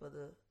tip of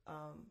the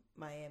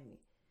Miami.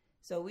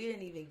 So we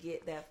didn't even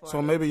get that far.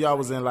 So maybe y'all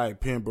was in like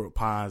Pembroke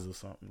Pines or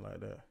something like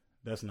that.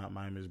 That's not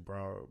Miami's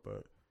Broward,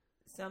 but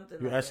something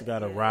you like actually got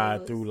to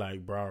ride through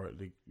like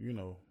Broward, you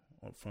know,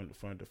 from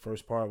the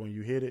first part when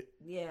you hit it.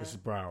 Yeah, this is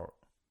Broward.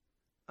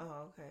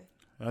 Oh, okay.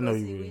 I know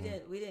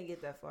we didn't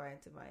get that far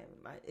into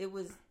Miami. It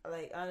was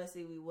like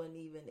honestly, we wouldn't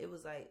even. It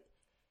was like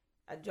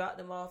I dropped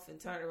them off and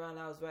turned around.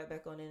 I was right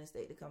back on the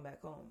interstate to come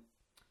back home.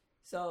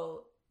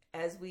 So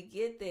as we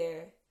get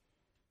there,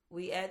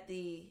 we at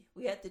the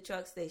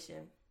truck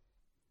station.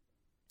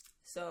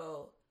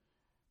 So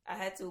I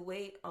had to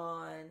wait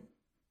on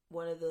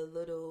one of the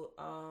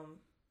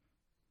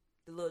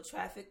little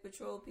traffic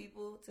patrol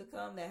people to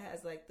come that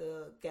has like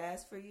the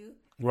gas for you.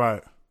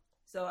 Right.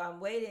 So I'm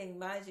waiting,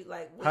 mind you,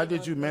 like. How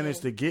did you manage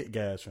to get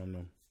gas from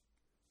them?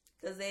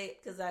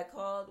 Cause I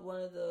called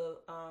one of the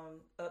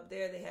up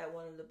there. They had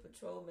one of the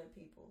patrolman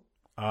people.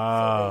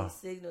 So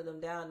they signaled them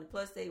down, and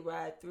plus they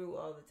ride through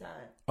all the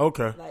time.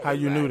 Okay, like, how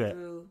you knew that?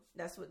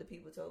 That's what the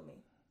people told me.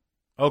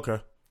 Okay.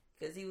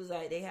 Because he was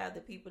like, they have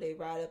the people they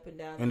ride up and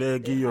down, and they'll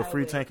give you a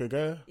free tank of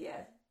gas.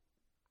 Yeah.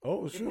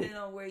 Oh, shoot. Depending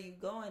on where you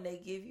going,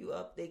 they give you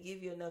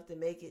enough to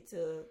make it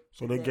to.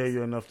 So they gave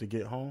you enough to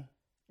get home?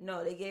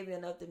 No, they gave you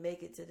enough to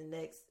make it to the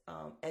next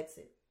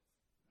exit.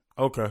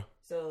 Okay.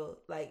 So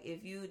like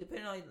if you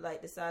depending on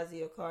like the size of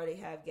your car, they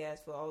have gas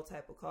for all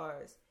type of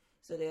cars.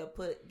 So they'll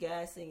put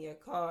gas in your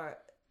car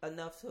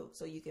enough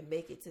so you can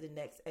make it to the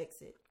next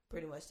exit,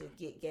 pretty much to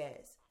get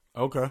gas.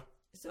 Okay.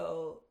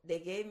 So they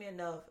gave me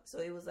enough. So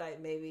it was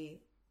like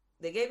maybe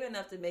they gave me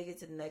enough to make it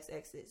to the next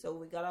exit. So when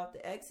we got off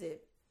the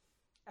exit,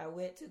 I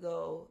went to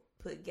go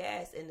put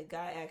gas, and the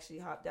guy actually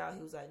hopped out.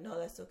 He was like, "No,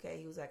 that's okay."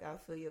 He was like, "I'll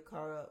fill your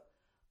car up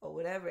or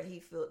whatever." And he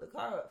filled the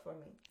car up for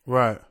me.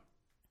 Right.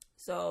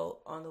 So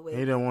on the way, he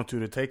didn't want you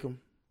to take him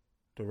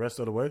the rest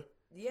of the way.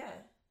 Yeah.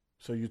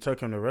 So you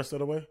took him the rest of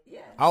the way?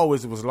 Yeah. I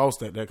always was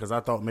lost at that because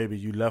I thought maybe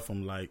you left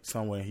him like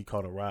somewhere and he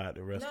caught a ride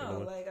the rest of the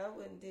way. No, like I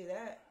wouldn't do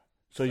that.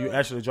 So you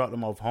actually dropped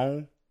him off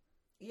home?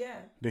 Yeah.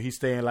 Did he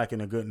stay in like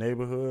in a good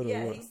neighborhood?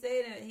 Yeah, or what?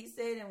 he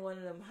stayed in one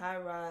of them high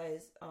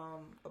rise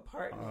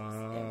apartments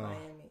in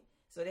Miami.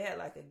 So they had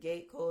like a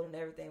gate code and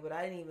everything, but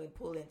I didn't even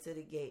pull into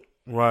the gate.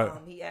 Right.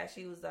 He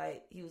actually was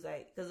like,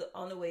 because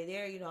on the way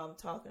there, you know, I'm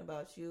talking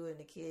about you and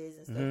the kids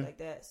and stuff like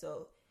that.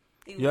 So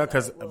yeah,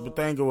 because the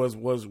thing was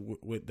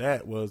with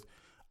that was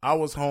I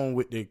was home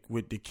with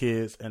the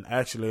kids, and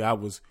actually I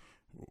was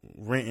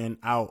renting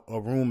out a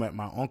room at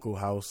my uncle's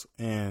house,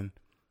 and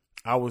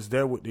I was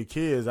there with the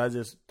kids. I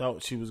just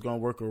thought she was gonna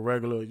work a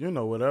regular, you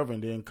know, whatever,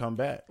 and then come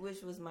back.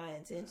 Which was my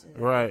intention.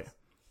 Right.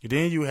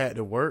 Then you had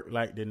to work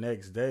like the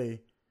next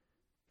day.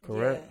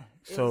 Correct.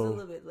 Yeah, it was a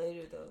little bit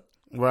later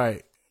though.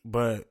 Right.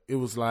 But it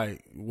was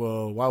like,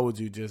 well, why would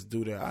you just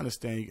do that? I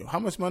understand. How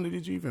much money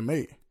did you even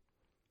make?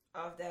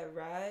 Off that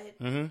ride?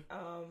 Mm-hmm.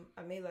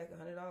 I made like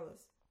 $100.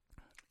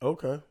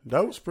 Okay.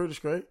 That was pretty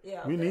straight.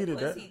 Yeah. We needed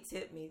plus that. He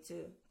tipped me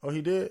too. Oh,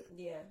 he did?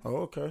 Yeah. Oh,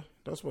 okay.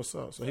 That's what's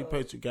up. So he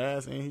paid you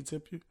gas and he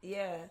tipped you?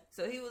 Yeah.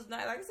 So he was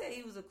not, like I said,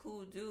 he was a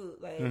cool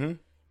dude. Like,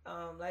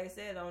 like I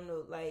said, I don't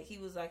know, like he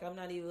was like, I'm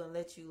not even gonna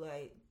let you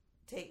like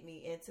take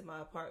me into my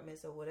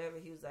apartments or whatever.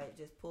 He was like,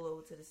 just pull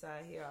over to the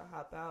side here. I'll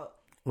hop out.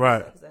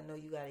 Right. Because I know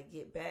you got to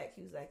get back.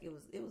 He was like, it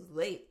was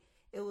late.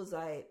 It was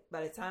like,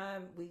 by the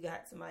time we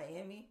got to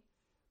Miami,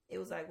 it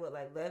was like, what,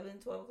 like 11,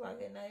 12 o'clock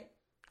at night?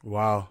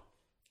 Wow.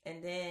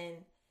 And then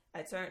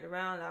I turned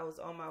around. I was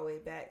on my way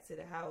back to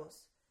the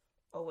house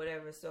or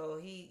whatever. So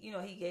he, you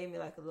know, he gave me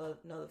like another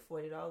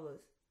 $40.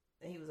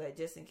 And he was like,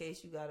 just in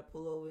case you got to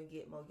pull over and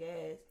get more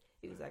gas.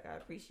 he was like, I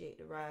appreciate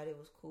the ride. It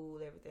was cool,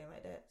 everything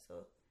like that.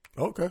 So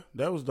Okay,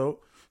 that was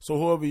dope. So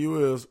whoever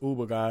you is,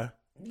 Uber guy.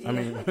 yeah. I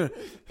mean,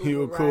 he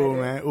was cool,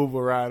 rider. man.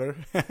 Uber rider.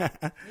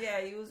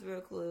 Yeah, he was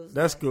real cool. It was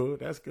That's nice. good.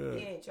 That's good.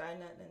 He ain't trying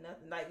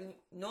nothing. Like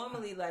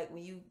normally, like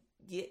when you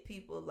get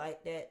people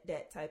like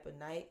that type of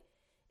night,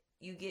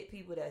 you get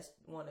people that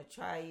want to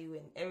try you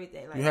and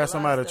everything. Like You had a lot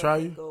somebody of to stuff try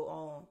can you? Go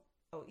on.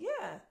 Oh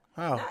yeah.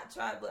 How? Not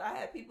try, but I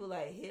had people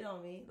like hit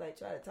on me, like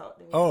try to talk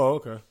to me. Oh,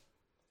 okay.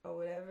 Or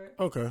whatever.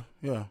 Okay,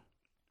 yeah.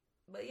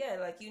 But yeah,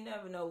 like you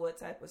never know what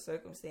type of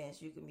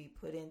circumstance you can be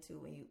put into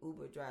when you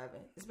Uber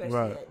driving, especially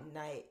Right. at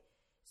night.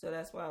 So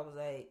that's why I was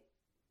like,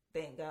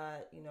 thank God,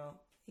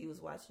 he was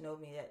watching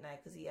over me that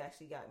night because he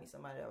actually got me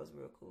somebody that was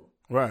real cool.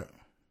 Right.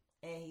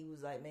 And he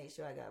was like, made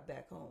sure I got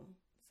back home.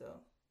 So.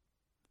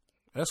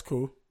 That's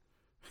cool.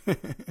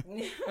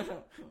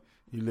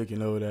 You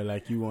looking over there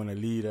like you want to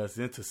lead us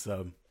into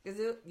something.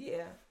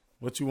 Yeah.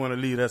 What you want to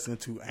lead us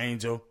into,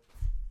 Angel?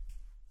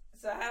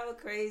 So I have a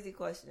crazy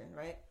question,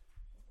 right?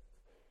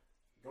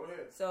 Go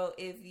ahead. So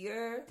if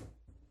your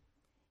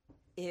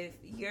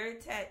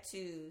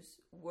tattoos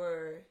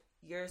were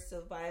your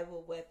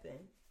survival weapon,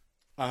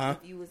 Uh-huh.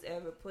 if you was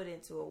ever put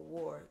into a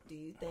war, do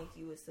you think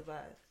you would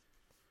survive?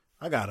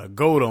 I got a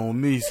goat on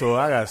me, so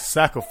I got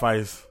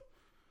sacrifice.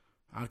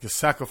 I can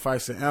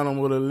sacrifice an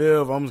animal to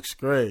live. I'm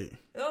straight.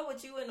 Oh,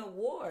 but you in a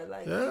war,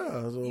 like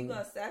Yeah, so- you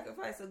gonna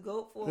sacrifice a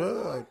goat for a Yeah,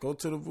 war? go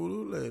to the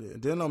voodoo lady.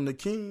 Then I'm the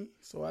king,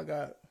 so I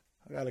got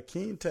a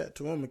king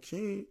tattoo. I'm a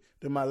king.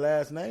 Then my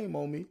last name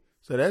on me,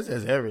 so that's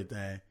just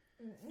everything.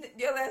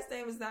 Your last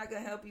name is not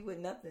gonna help you with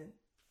nothing.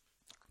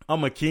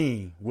 I'm a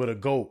king with a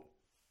goat.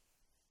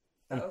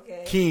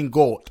 Okay. King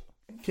Goat.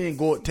 King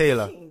Goat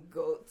Taylor. King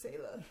Goat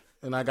Taylor.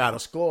 And I got a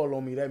skull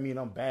on me. That mean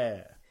I'm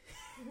bad.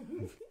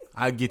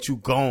 I get you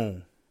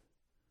gone.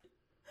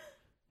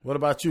 What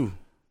about you?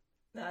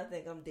 No, I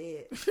think I'm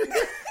dead.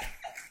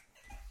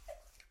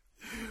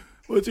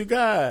 What you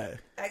got?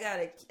 I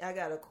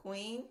got a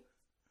queen.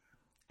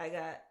 I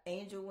got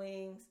angel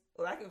wings.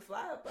 Well, I can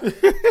fly up.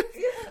 Yeah.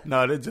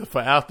 No, that's just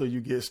for after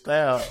you get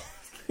stabbed.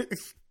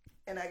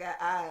 And I got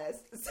eyes.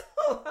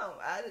 So I'm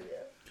out of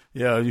there.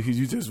 Yeah,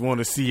 you just want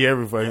to see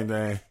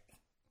everything.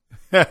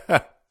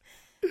 But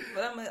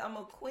I'm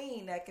a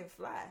queen that can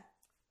fly.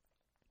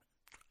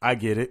 I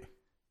get it.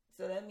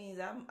 So that means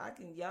I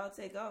can y'all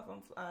take off.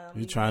 I'm flying.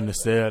 You trying to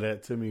sell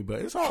that to me,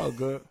 but it's all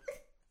good.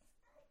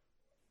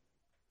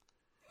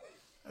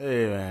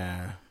 Hey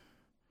man.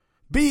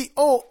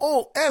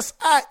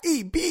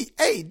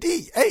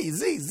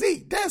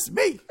 BOOSIEBADAZZ. That's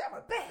me. I'm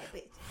a bad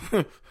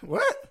bitch.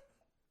 What?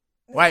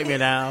 Wipe me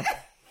down.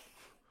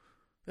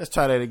 Let's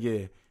try that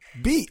again.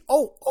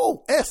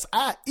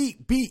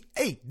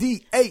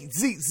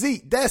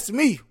 BOOSIEBADAZZ. That's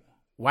me.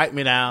 Wipe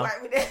me down.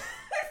 Wipe me down.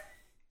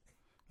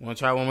 Want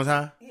to try one more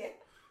time? Yeah.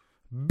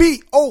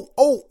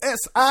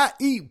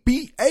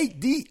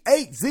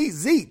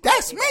 BOOSIEBADAZZ.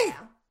 That's me.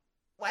 Down.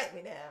 Wipe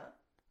me down.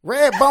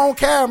 Red bone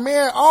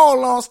caramel,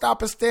 all on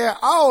stop and stare,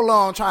 all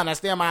on trying to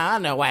steal my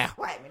underwear.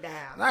 Wipe me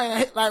down. I ain't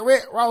hit like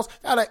Rick Ross,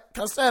 gotta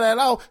say that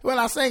off. When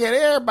I sing it,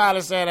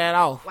 everybody say that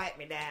off. Wipe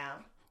me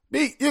down.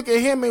 B, you can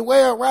hear me way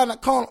around the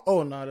corner.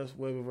 Oh, no, that's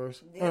way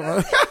reverse.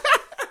 Yeah. Oh,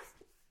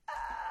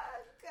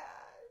 gosh.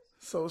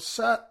 So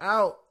shout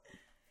out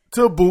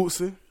to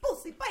Bootsy.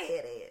 Bootsy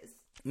badass.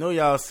 Know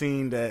y'all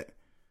seen that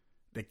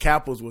the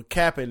Cappers were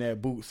capping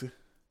at Bootsy.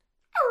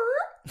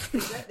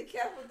 Is that the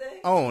capital thing?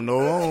 I don't know.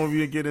 I don't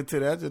even get into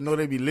that. I just know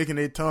they be licking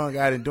their tongue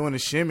out and doing the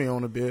shimmy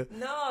on the bed.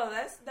 No,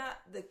 that's not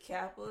the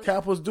capital.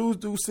 Cappers do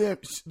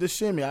the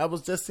shimmy. I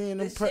was just seeing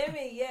them. The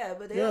shimmy, yeah,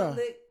 but they Yeah. don't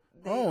lick.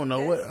 I don't know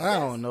what. I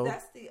don't know.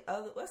 That's the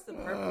other. What's the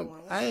purple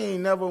one? I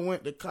ain't never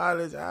went to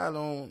college. I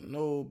don't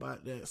know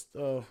about that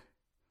stuff.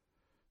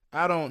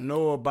 I don't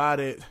know about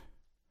it.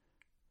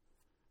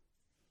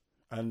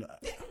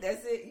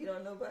 That's it. You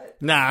don't know about it.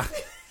 Nah,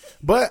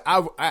 but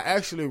I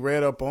actually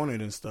read up on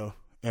it and stuff,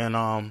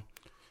 and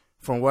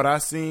from what I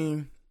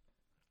seen,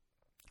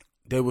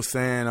 they were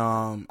saying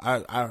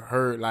I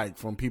heard like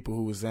from people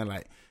who was saying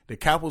like the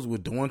Cappers were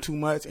doing too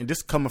much, and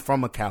this coming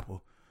from a Capper,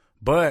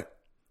 but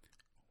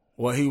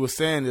what he was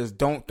saying is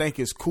don't think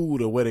it's cool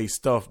to wear their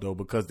stuff though,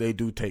 because they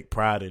do take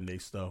pride in their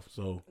stuff.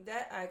 So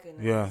that I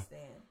can Yeah.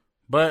 understand.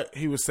 but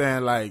he was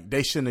saying like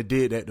they shouldn't have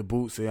did that to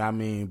Bootsy. I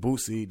mean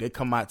Bootsy, they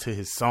come out to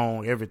his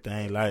song,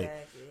 everything. Like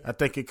Exactly. I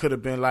think it could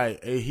have been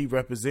like, hey, he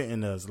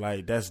representing us.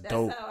 Like that's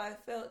dope. That's how I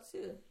felt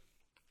too.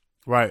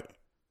 Right.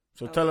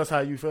 So tell us how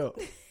you felt.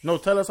 No,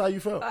 tell us how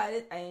you felt. I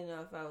didn't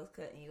know if I was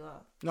cutting you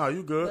off. No,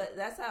 you good. But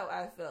that's how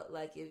I felt.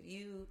 Like if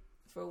you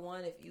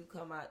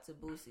come out to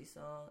Boosie's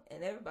song,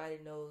 and everybody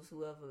knows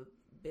whoever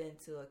been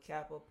to a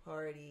Kappa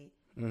party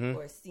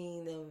or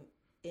seen them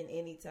in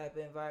any type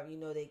of environment, you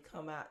know they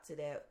come out to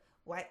that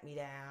wipe me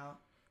down.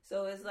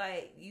 So it's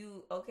like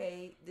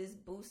this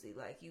Boosie,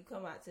 like you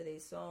come out to their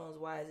songs,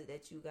 why is it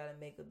that you got to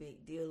make a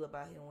big deal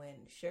about him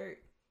wearing the shirt?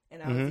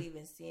 And I was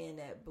even seeing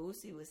that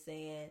Boosie was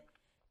saying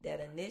that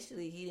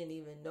initially he didn't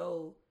even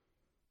know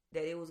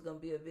that it was going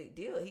to be a big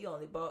deal. He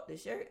only bought the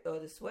shirt or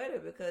the sweater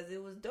because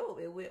it was dope.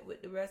 It went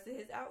with the rest of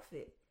his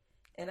outfit.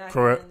 And I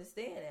Correct. can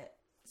understand that.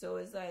 So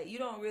it's like you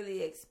don't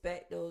really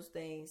expect those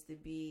things to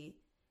be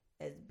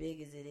as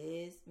big as it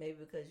is. Maybe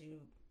because you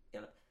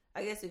know,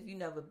 I guess if you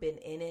never been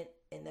in it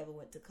and never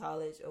went to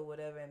college or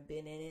whatever and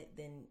been in it,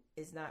 then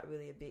it's not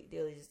really a big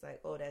deal. It's just like,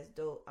 oh, that's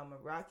dope. I'm a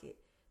rock it.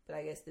 But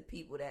I guess the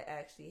people that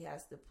actually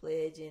has to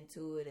pledge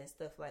into it and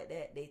stuff like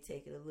that, they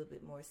take it a little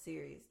bit more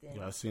serious. Than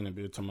Yeah, I seen a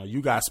bit talking about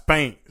you got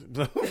spanked.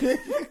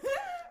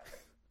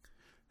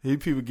 These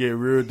people get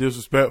real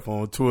disrespectful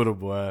on Twitter,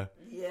 boy.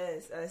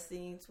 Yes, I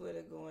seen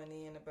Twitter going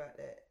in about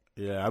that.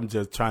 Yeah, I'm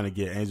just trying to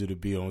get Angel to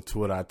be on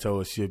Twitter. I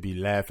told her she'll be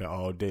laughing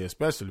all day,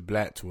 especially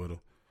black Twitter.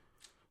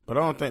 But I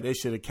don't think they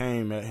should have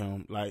came at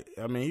him. Like,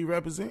 I mean, he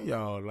represent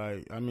y'all.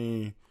 Like, I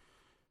mean,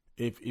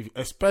 if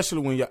especially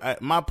when you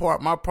my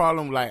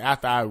problem, like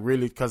after I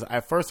really, because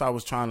at first I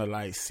was trying to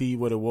like see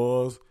what it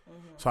was.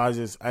 So I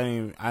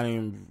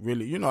didn't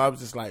really, you know, I was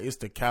just like, it's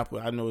the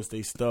Capitol. I know it's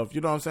their stuff. You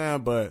know what I'm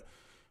saying? But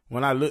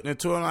when I looked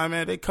into it, like,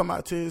 man, they come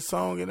out to his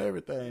song and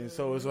everything.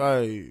 So it's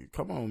like,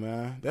 come on,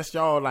 man. That's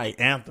y'all, like,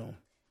 anthem.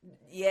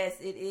 Yes,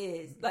 it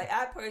is. Like,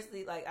 I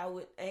personally, like, I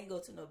ain't go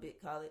to no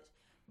big college,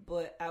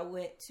 but I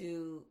went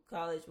to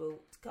college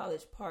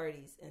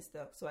parties and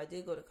stuff. So I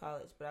did go to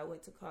college, but I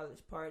went to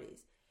college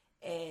parties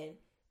and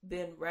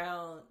been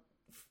around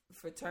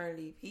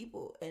fraternity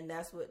people. And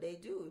that's what they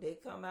do. They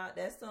come out,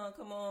 that song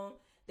come on,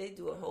 they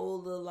do a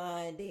whole little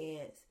line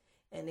dance.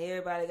 And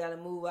everybody got to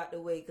move out the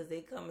way because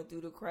they coming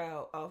through the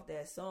crowd off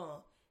that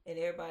song. And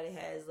everybody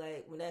has,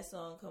 like, when that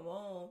song come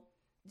on,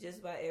 just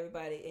about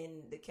everybody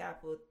in the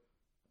Capitol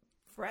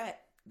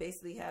frat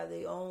basically have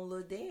their own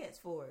little dance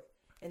for it.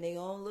 And their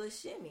own little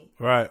shimmy.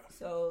 Right.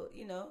 So,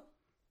 you know.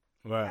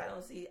 Right.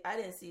 I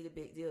didn't see the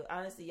big deal.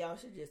 Honestly, y'all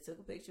should just took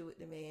a picture with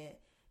the man.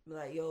 Be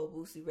like, yo,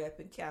 Boosie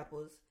repping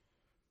Capitals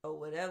or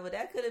whatever.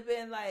 That could have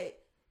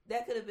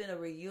been a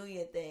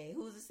reunion thing.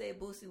 Who's to say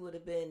Boosie would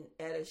have been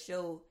at a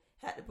show,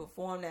 had to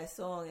perform that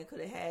song and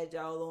could have had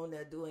y'all on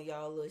there doing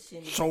y'all little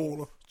shimmy.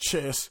 Shoulder,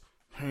 chest,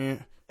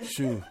 hand,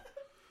 shoe.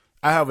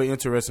 I have an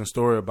interesting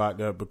story about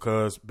that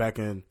because back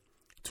in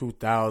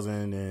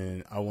 2000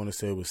 and I want to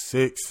say it was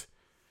 6,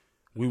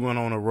 we went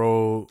on a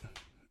road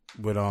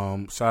with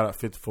shout out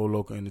 54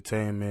 Local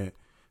Entertainment,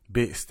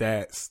 Big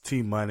Stats,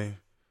 T Money.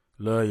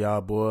 Love y'all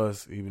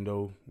boys, even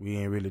though we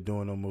ain't really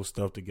doing no more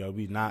stuff together.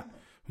 We not,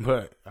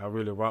 but I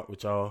really rock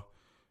with y'all.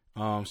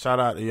 Shout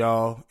out to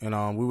y'all.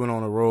 And we went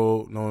on the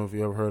road. I don't know if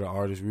you ever heard of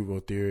artist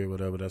Revo Theory or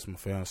whatever. That's my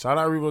fan. Shout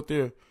out Revo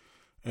Theory.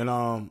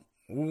 And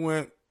we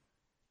went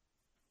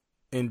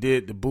and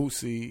did the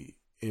Boosie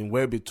and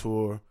Webby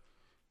tour.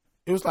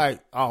 It was like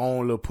our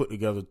own little put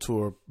together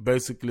tour.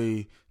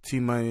 Basically, T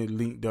Money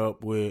linked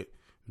up with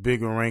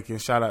Bigger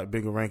Rankins. Shout out to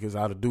Bigger Rankins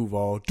out of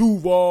Duval.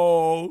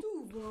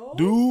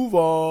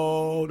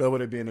 That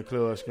would have been in the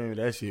club screaming.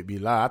 That shit be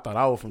loud. I thought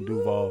I was from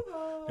Duval.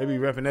 They be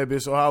repping that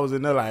bitch, so I was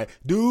in there like,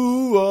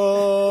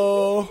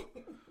 Duval.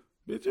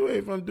 Bitch, you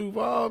ain't from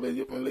Duval, bitch,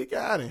 you from Lee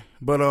County.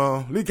 But,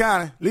 Lee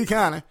County.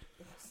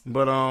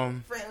 But,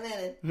 Frank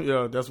Lennon.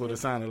 yeah, that's what it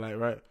sounded like,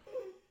 right?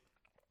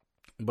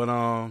 But,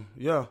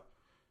 yeah.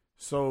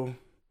 So,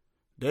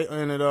 they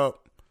ended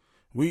up,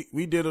 we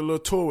did a little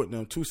tour with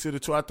them, 2-city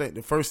tour. I think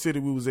the first city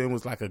we was in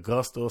was like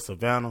Augusta or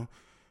Savannah.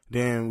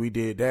 Then we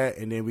did that,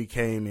 and then we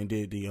came and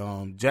did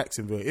the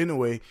Jacksonville.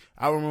 Anyway,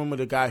 I remember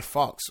the guy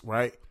Fox,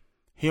 right?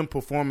 Him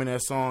performing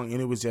that song,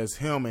 and it was just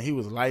him, and he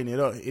was lighting it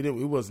up. It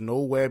was no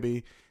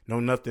Webby, no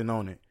nothing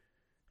on it.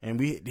 And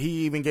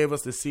he even gave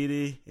us the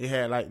CD. It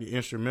had like the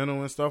instrumental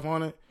and stuff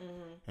on it.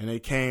 Mm-hmm. And they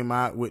came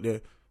out with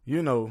the,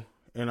 you know,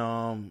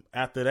 and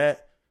after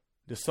that,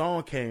 the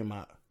song came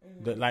out.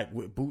 Mm-hmm. Like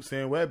with Boots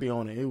and Webby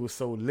on it. It was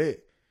so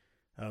lit.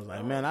 I was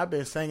like, man, I've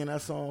been singing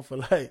that song for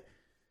like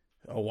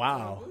a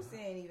while. So Boosie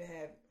ain't even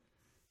have it.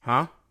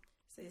 Huh?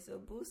 So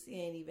Boosie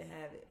ain't even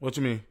have it. What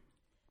you mean?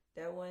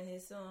 That wasn't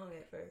his song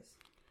at first.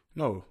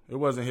 No, it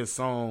wasn't his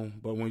song,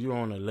 but when you're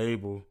on a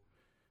label,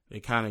 they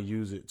kind of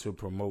use it to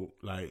promote,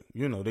 like,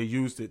 you know, they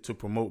used it to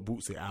promote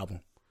Bootsie's album.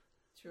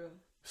 True.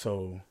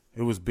 So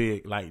it was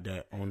big like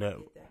that on that.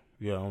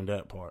 Yeah, on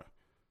that part.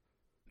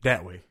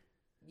 That way.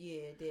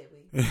 Yeah, that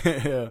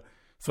way. Yeah.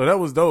 So that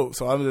was dope.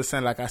 So I'm just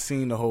saying, like, I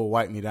seen the whole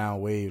Wipe Me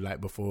Down wave,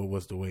 like, before it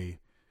was the wave.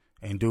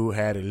 And dude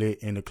had it lit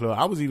in the club.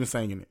 I was even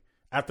singing it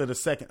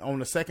on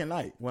the second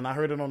night. When I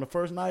heard it on the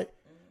first night,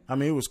 I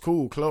mean, it was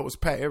cool. Club was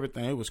packed,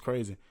 everything. It was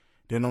crazy.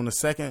 Then on the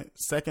second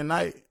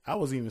night, I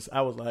was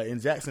like, in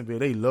Jacksonville,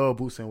 they love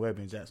Boosie and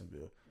Webby in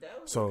Jacksonville. That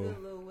was a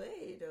good little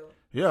way, though.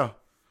 Yeah.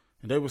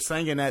 And they were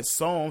singing that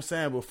song, I'm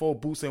saying, before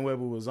Boosie and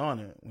Webby was on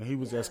it, when he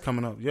was just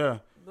coming up. Yeah.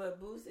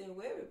 But Boosie and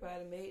Webby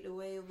probably made the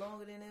wave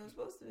longer than they were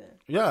supposed to be.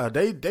 Yeah,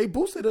 they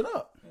boosted it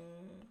up.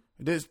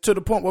 Mm-hmm. To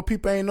the point where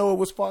people ain't know it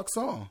was Fox's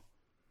song.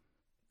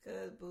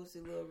 Because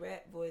Boosie's little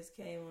rap voice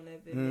came on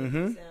that bit,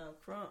 mm-hmm. Made it sound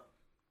crunk.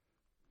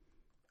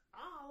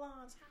 All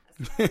on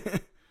time.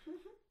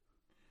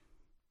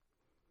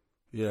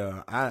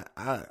 Yeah, I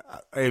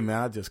hey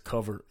man, I just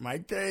covered my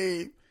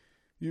game.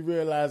 You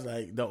realize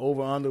like the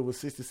over under was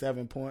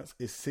 67 points.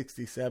 It's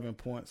 67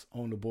 points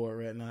on the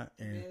board right now,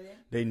 and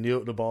They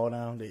nailed the ball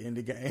down. They end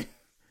the game.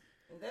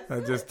 That's I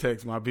good. just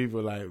text my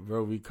people like,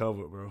 bro, we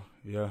covered, bro.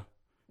 Yeah.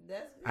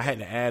 That's good. I had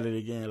to add it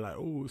again, like,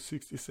 oh,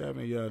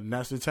 67, yeah,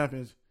 national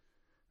champions.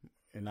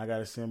 And I got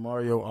to send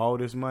Mario all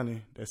this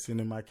money that's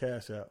sending my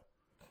cash out.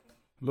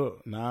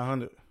 Look,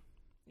 900.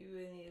 You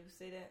really need to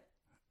say that?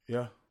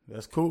 Yeah,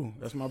 that's cool.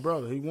 That's my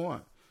brother. He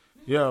won.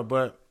 Yeah,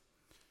 but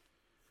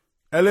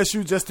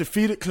LSU just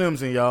defeated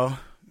Clemson, y'all.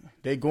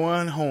 They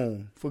going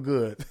home for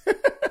good.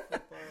 Football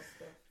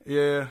stuff.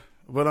 Yeah,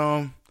 but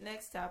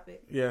Next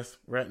topic. yes,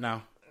 right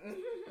now.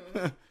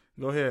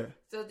 Go ahead.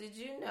 So did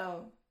you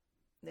know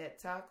that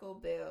Taco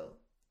Bell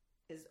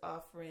is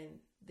offering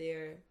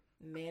their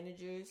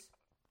managers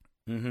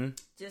Mm-hmm.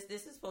 just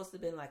this is supposed to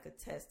have been like a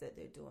test that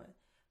they're doing,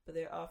 but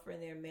they're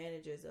offering their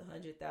managers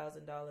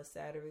 $100,000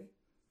 salary,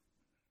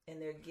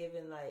 and they're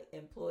giving like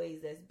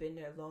employees that's been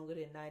there longer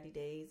than 90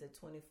 days a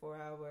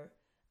 24-hour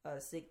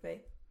sick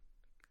pay.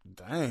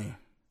 Dang,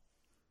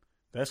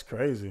 that's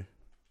crazy.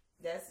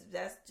 But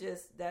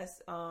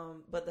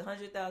the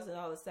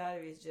 $100,000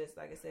 salary is just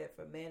like I said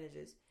for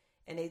managers,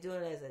 and they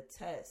doing it as a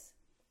test.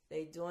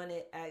 They doing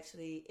it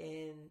actually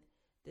in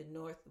the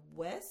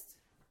Northwest.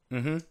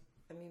 Mm-hmm.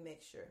 Let me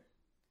make sure.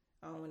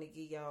 I don't want to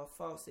give y'all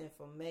false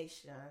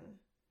information.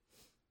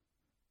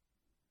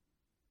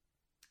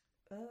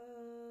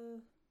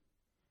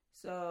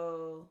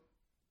 So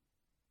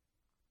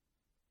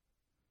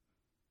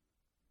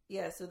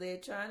they're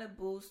trying to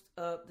boost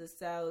up the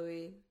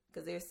salary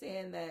because they're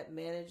saying that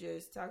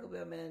Taco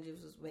Bell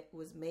managers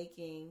was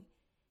making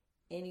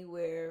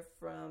anywhere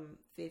from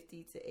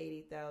 $50,000 to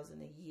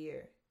 $80,000 a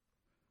year.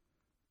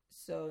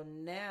 So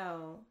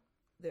now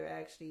they're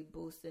actually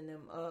boosting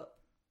them up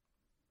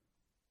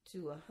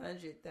to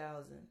 $100,000,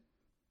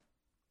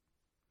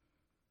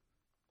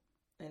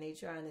 and they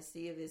trying to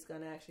see if it's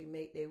gonna actually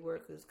make their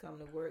workers come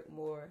to work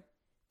more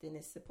than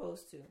it's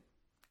supposed to.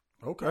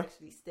 Okay.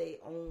 Actually, stay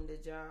on the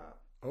job.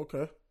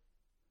 Okay.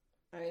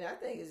 I mean, I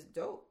think it's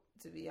dope.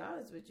 To be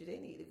honest with you, they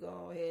need to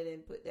go ahead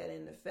and put that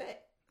in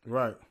effect.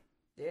 Right.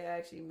 They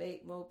actually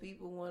make more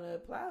people want to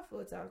apply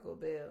for Taco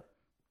Bell.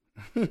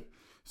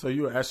 So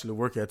you actually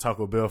work at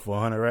Taco Bell for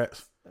 100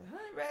 racks?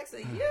 100 racks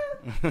a year?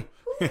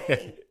 Who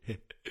ain't?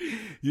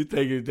 You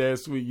think it's that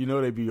sweet? You know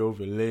they be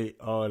over late,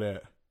 all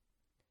that.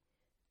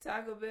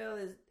 Taco Bell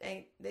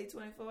ain't they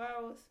 24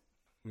 hours?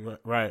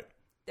 Right.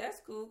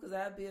 That's cool because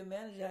I'd be a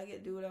manager. I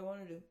get to do what I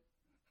want to do.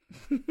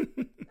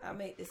 I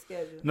make the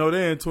schedule. No,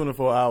 they in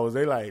 24 hours.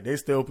 They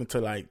stay open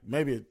till like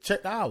maybe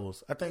check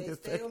hours. I think They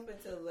it's stay open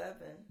till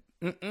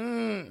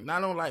 11.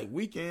 Not on like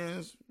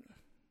weekends.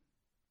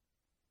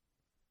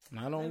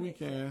 Not on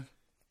weekends.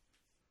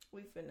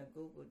 We finna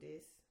Google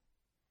this.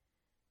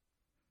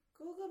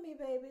 Google me,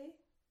 baby.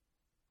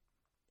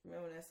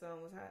 Remember when that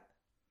song was hot?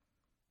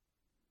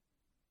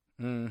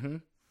 Mm-hmm.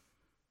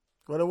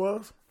 What it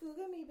was?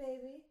 Google me,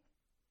 baby.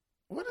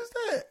 What is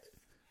that?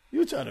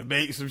 You trying to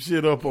make some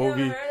shit up, You OG?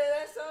 ever heard of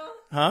that song?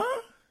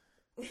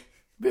 Huh?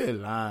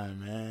 Been lying,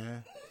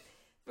 man.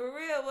 For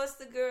real, what's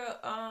the girl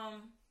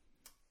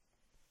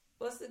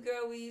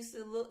we used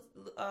to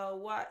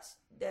watch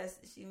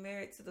she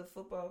married to the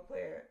football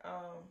player,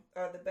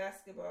 or the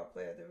basketball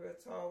player, the real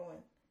tall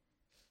one.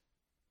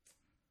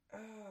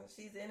 Oh,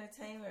 she's an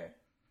entertainer.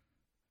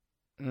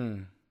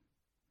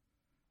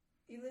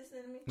 You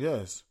listening to me?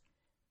 Yes.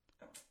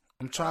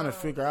 I'm trying to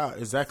figure out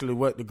exactly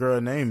what the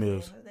girl name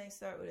is. Her name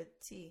start with a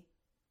T.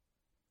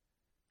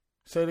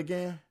 Say it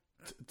again.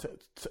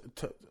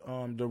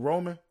 The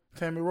Roman?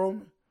 Tammy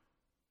Roman?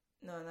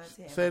 No, not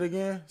Tammy. Say it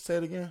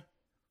again.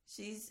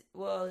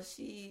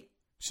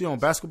 She on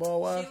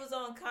Basketball Wives? She was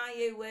on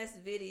Kanye West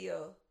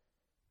video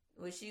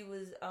where she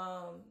was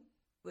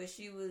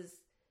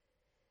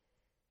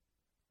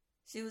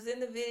in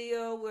the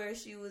video where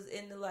she was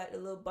in the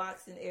little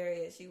boxing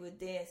area. She was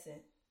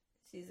dancing.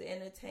 She's an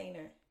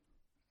entertainer.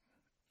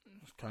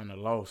 It's kind of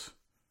lost.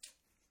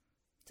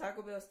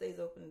 Taco Bell stays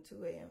open at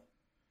 2 a.m.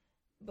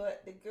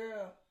 But the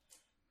girl,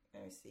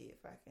 let me see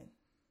if I can.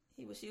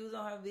 She was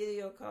on her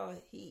video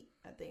called Heat.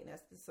 I think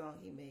that's the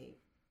song he made.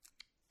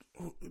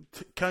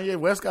 Kanye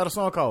West got a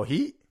song called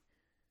Heat?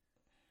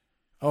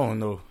 Oh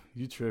no,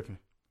 you tripping.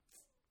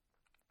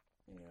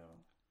 Yeah.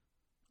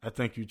 I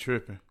think you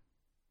tripping.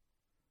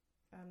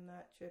 I'm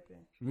not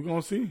tripping. We're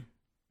gonna see.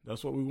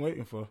 That's what we're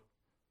waiting for.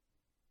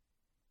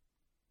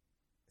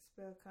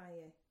 Spell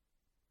Kanye.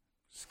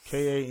 It's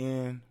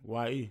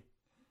Kanye.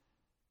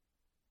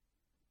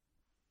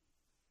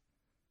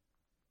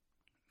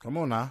 Come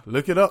on now.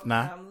 Look it up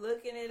now. I'm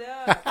looking it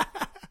up.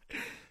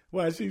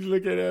 Why she's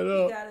looking that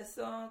up? He got a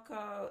song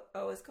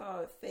it's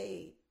called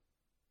Fade.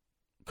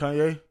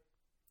 Kanye?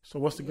 So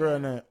what's the girl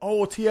name?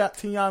 Oh,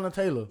 Tiana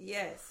Taylor.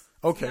 Yes.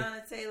 Okay.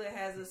 Tiana Taylor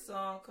has a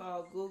song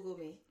called Google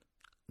Me.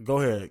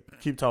 Go ahead.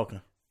 Keep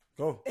talking.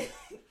 Go.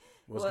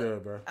 What's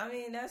good, bro? I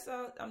mean, that's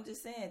all. I'm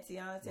just saying,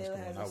 Tiana Taylor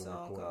has a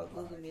song called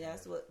Google Me.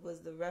 That's what was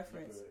the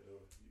reference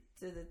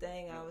to the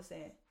thing I was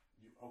saying.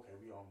 Okay,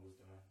 we almost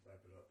done.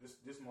 Wrap it up.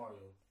 This Mario.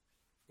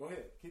 Go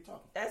ahead. Keep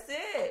talking. That's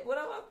it. What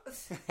am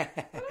I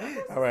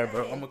All right,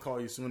 bro. I'm going to call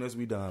you as soon as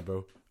we done,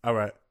 bro. All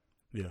right.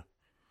 Yeah.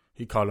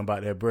 He calling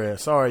about that bread.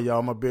 Sorry,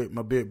 y'all. My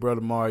big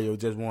brother Mario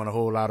just won a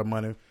whole lot of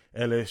money,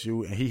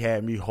 LSU, and he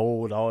had me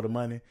hold all the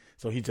money.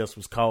 So he just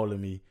was calling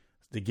me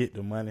to get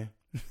the money.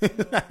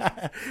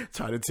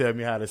 Trying to tell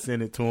me how to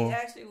send it to him. You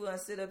actually want to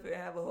sit up here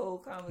and have a whole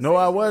conversation? No,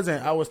 I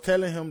wasn't. I was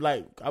telling him,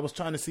 like, I was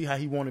trying to see how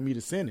he wanted me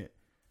to send it.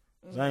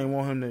 I ain't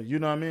want him to, you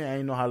know what I mean? I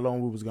ain't know how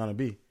long we was going to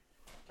be.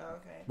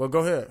 Okay. But go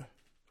ahead.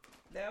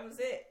 That was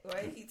it.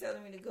 Why you keep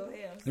telling me to go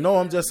ahead?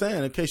 I'm just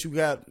saying, in case you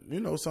got,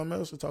 something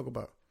else to talk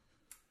about.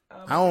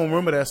 I don't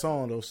remember that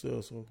song, though,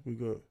 still, so we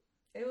good.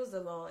 It was a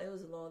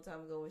long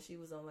time ago when she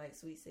was on, like,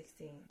 Sweet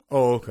 16.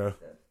 Oh, okay.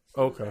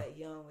 She was, like,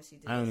 young when she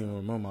did I don't even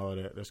remember all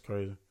that. That's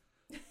crazy.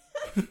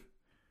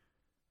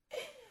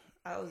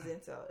 I was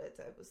into all that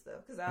type of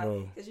stuff because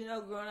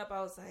growing up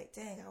I was like,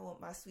 dang, I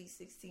want my Sweet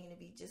 16 to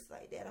be just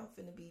like that. I'm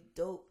finna be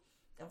dope.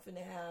 I'm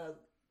finna have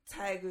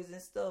tigers and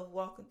stuff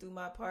walking through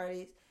my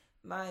parties.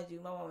 Mind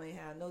you, my mom ain't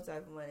have no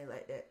type of money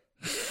like that.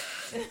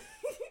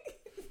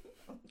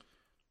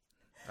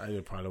 I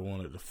just probably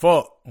wanted to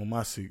fuck on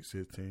my Sweet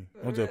 16.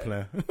 I'm just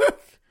playing.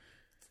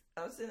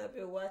 I'm sitting up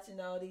here watching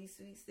all these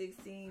Sweet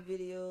 16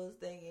 videos,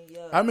 thinking,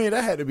 yo. I mean,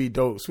 that had to be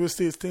dope. Sweet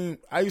 16.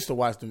 I used to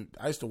watch them.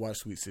 I used to watch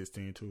Sweet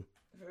 16 too.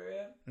 For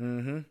real?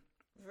 Mm-hmm.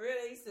 For real,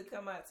 they used to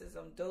come out to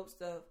some dope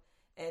stuff.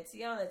 And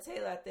Tiana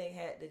Taylor, I think,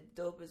 had the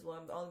dopest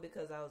one, only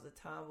because I was a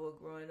tomboy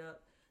growing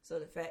up. So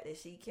the fact that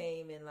she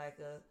came in like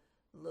a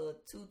little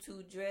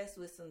tutu dress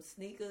with some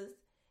sneakers,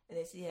 and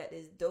then she had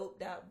this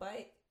doped out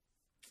bike.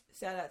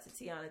 Shout out to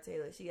Tiana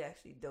Taylor. She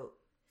actually dope.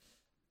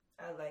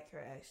 I like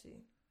her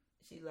actually.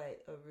 She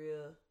like a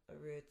real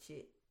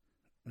chick.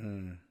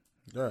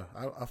 Yeah,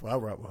 I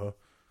rock with her.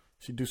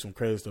 She do some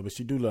crazy stuff, but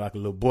she do look like a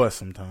little boy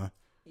sometimes.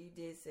 You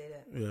did say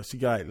that. Yeah, she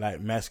got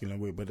like masculine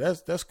weight, but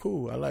that's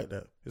cool. I like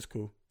that. It's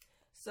cool.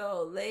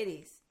 So,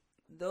 ladies,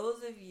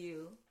 those of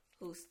you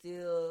who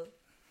still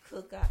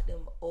cook out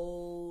them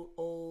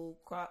old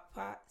crock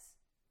pots,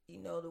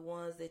 the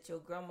ones that your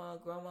grandma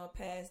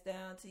passed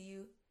down to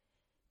you,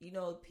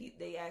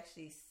 they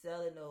actually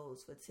selling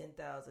those for $10,000.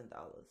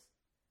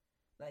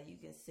 Like you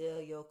can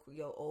sell your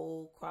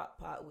old crock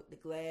pot with the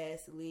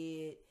glass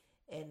lid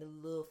and the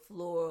little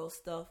floral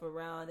stuff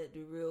around it,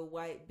 the real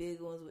white big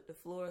ones with the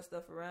floral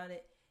stuff around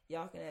it.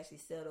 Y'all can actually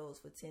sell those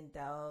for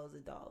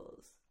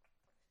 $10,000.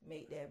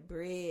 Make that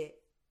bread.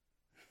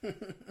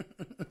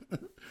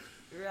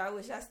 I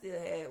wish I still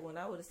had one.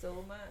 I would have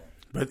sold mine.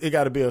 But it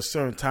got to be a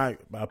certain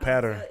type by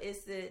pattern.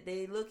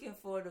 They looking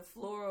for the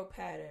floral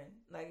pattern.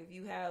 Like if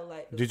you have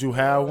like. Did you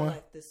have one?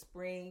 Like the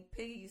spring.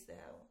 Piggy used to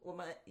have one. Well,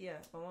 my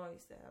mom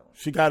used to have one.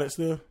 She got it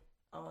still.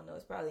 I don't know.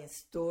 It's probably in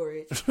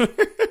storage.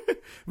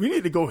 We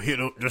need to go hit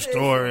up the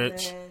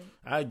storage.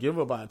 I give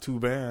her about 2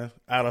 bands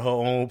out of her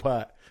own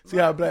pot. See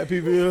how black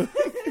people is?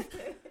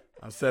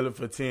 I'm selling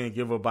for 10.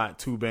 Give her about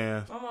 2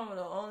 bands. My mama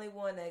the only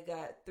one that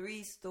got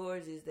 3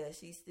 storages that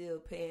she's still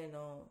paying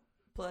on,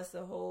 plus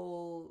a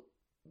whole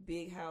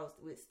big house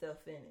with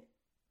stuff in it.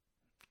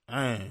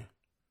 Dang.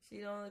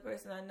 She the only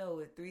person I know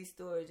with 3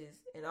 storages,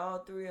 and all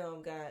 3 of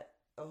them got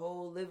a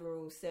whole living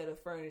room set of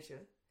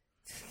furniture.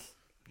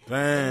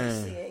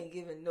 Dang. She ain't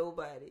giving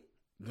nobody.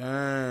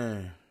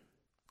 Dang.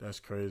 That's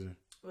crazy.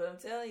 But I'm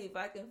telling you, if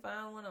I can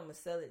find one, I'm going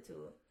to sell it to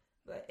her.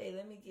 But, hey,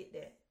 let me get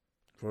that.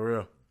 For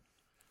real.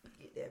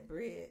 Get that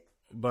bread.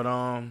 But,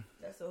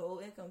 that's a whole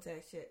income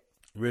tax check.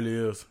 Really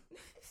is.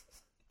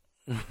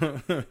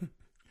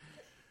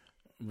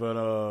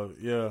 But,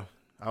 yeah.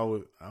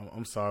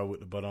 I'm sorry with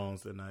the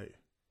but-ons tonight.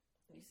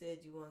 You said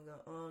you weren't going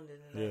to own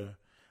it tonight. Yeah.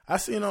 I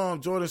seen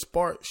Jordan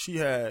Sparks, she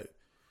had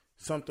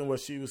something where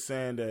she was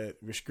saying that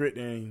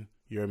restricting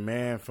your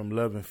man from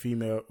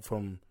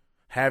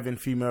having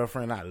female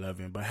friends, not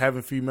loving, but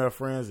having female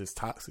friends is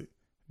toxic.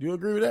 Do you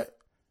agree with that?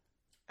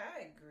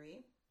 I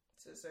agree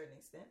to a certain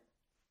extent.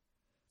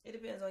 It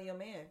depends on your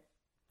man.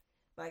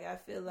 Like, I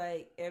feel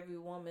like every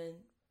woman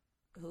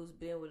who's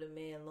been with a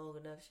man long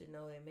enough should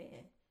know their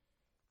man.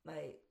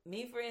 Like,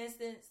 me, for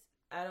instance,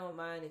 I don't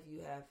mind if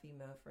you have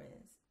female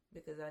friends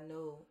because I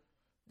know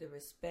the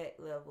respect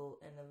level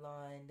and the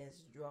line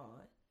that's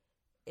drawn.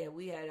 And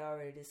we had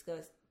already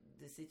discussed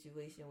the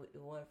situation with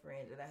the one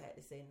friend that I had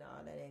to say,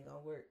 nah, that ain't gonna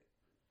work.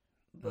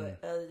 But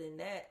other than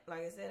that,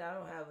 like I said, I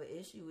don't have an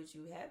issue with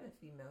you having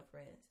female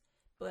friends.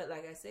 But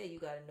like I said, you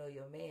gotta know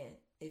your man.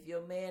 If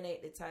your man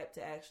ain't the type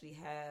to actually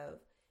have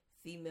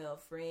female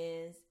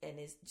friends and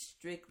it's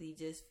strictly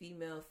just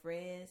female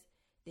friends,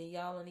 then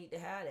y'all don't need to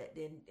have that.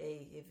 Then,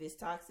 hey, if it's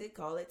toxic,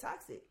 call it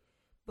toxic.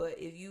 But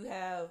if you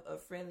have a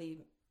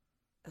friendly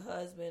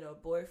husband or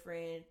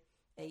boyfriend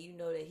and you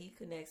know that he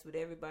connects with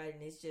everybody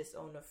and it's just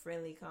on a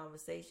friendly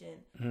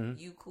conversation,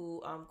 you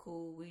cool, I'm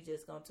cool, we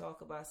just gonna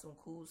talk about some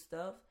cool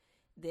stuff,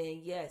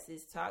 then yes,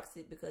 it's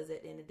toxic because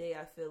at the end of the day,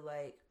 I feel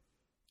like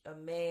a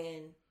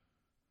man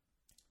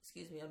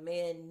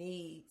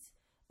needs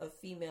a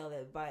female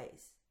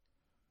advice.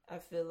 I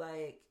feel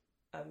like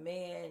a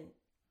man,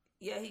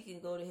 yeah, he can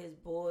go to his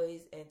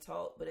boys and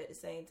talk, but at the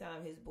same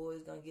time, his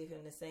boys gonna give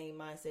him the same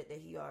mindset that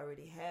he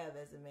already have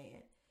as a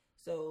man.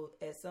 So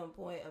at some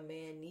point, a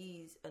man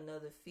needs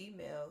another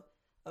female,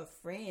 a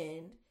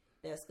friend,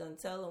 that's gonna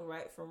tell them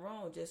right from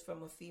wrong, just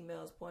from a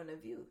female's point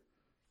of view.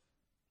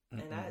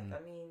 And I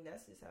mean,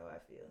 that's just how I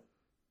feel.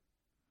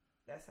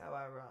 That's how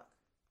I rock.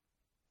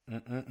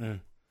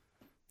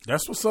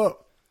 That's what's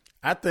up.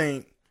 I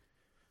think.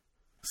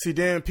 See,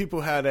 then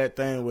people have that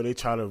thing where they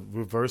try to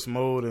reverse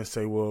mode and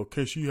say, "Well,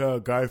 can she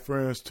have guy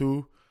friends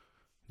too?"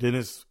 Then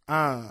it's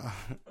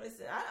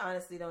Listen, I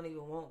honestly don't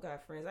even want guy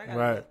friends. I got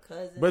enough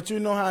cousins. But you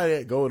know how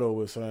that go though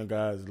with some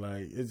guys.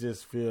 Like it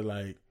just feel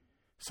like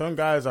some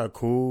guys are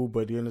cool,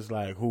 but then it's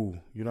like who?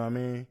 You know what I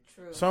mean?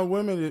 True. Some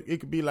women it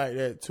could be like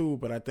that too,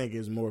 but I think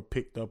it's more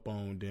picked up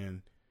on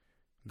than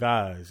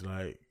guys.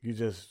 Like you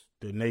just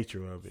the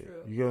nature of it.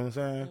 True. You get what I'm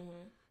saying? Mm-hmm.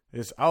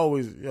 It's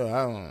always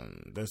I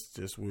don't. That's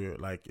just weird.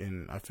 Like,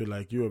 and I feel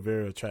like you're a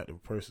very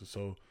attractive person,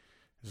 so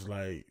it's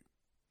like,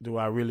 do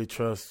I really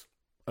trust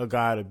a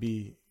guy to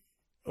be?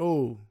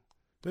 Oh,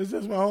 that's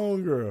just my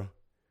homegirl.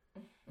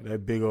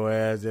 That big old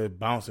ass just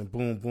bouncing,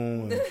 boom,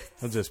 boom. And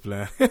I'm just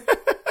playing.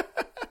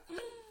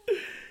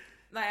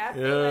 Like I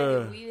feel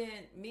like if we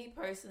didn't, me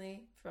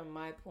personally, from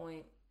my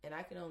point, and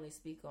I can only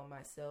speak on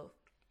myself.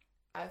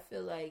 I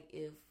feel like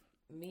if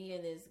me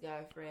and this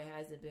guy friend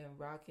hasn't been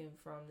rocking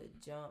from the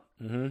jump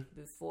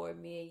before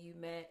me and you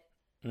met,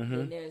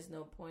 then there's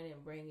no point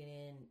in bringing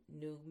in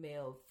new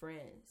male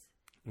friends.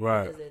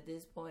 Right. Because at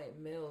this point,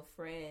 male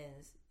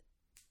friends,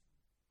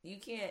 you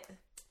can't,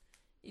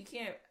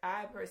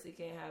 I personally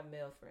can't have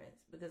male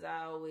friends because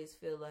I always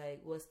feel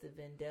like, what's the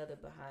vendetta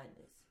behind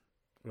this?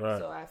 Right.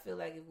 So I feel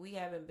like if we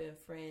haven't been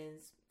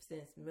friends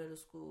since middle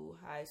school,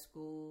 high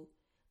school,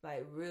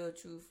 like real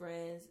true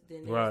friends,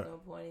 then there's no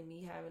point in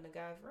me having a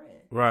guy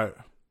friend. Right.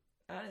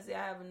 Honestly,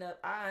 I have enough.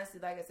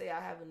 Like I say,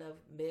 I have enough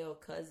male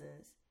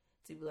cousins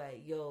to be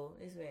like, yo,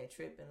 this man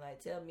tripping.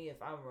 Like, tell me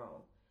if I'm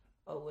wrong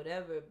or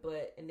whatever.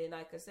 But, and then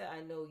like I said,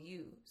 I know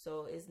you.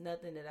 So it's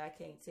nothing that I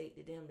can't take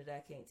to them that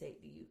I can't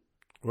take to you.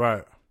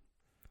 Right.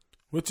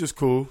 Which is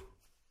cool.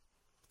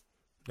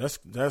 That's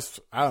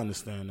I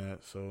understand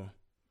that. So.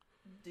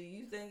 Do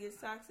you think it's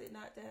toxic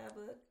not to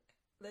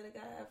let a guy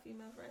have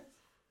female friends?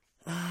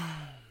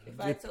 If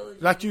I told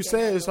you, like you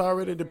said, it's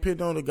already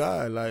dependent on the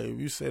guy. Like if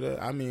you say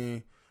that, I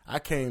mean, I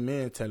came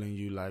in telling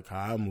you like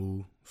how I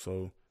move,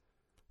 so,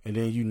 and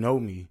then you know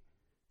me,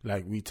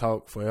 like we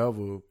talk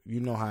forever. You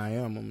know how I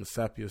am. I'm a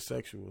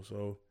sapiosexual,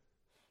 so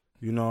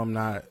you know I'm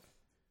not.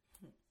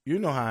 You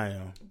know how I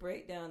am.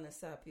 Break down the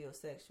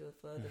sapiosexual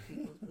for other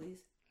people, please.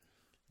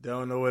 They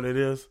don't know what it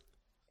is.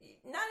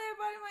 Not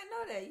everybody might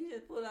know that. You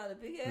just pull out a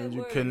big ass When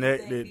you word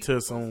connect and it to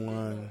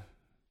someone,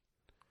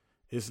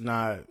 it's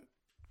not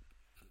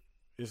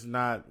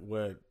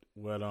what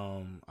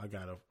I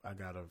got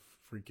a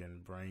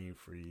freaking brain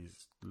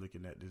freeze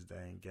looking at this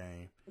dang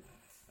game.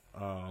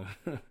 I'm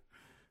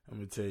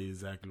gonna tell you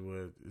exactly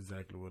what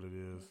it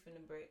is. I'm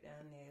finna break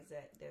down the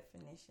exact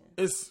definition.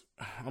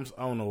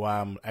 I don't know why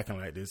I'm acting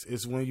like this.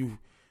 It's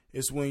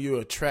when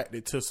you're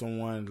attracted to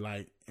someone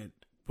like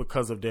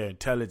because of their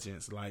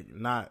intelligence, like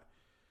not.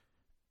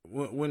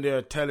 When they're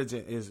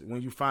intelligent is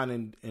when you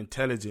find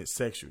intelligence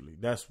sexually.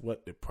 That's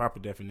what the proper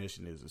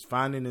definition is. It's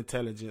finding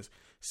intelligence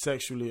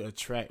sexually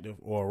attractive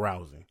or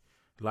arousing.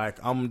 Like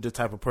I'm the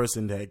type of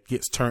person that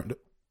gets turned.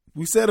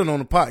 We said it on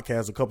the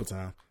podcast a couple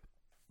times,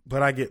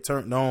 but I get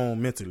turned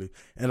on mentally,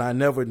 and I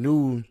never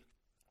knew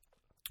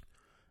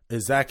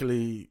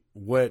exactly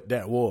what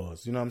that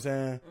was. You know what I'm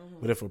saying?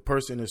 Mm-hmm. But if a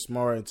person is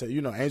smart,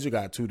 Angel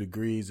got 2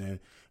 degrees, and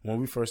when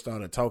we first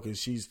started talking,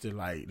 she used to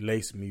like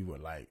lace me with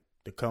like.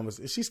 The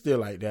conversation, she's still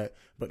like that,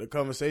 but the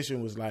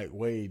conversation was like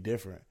way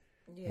different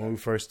when we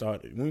first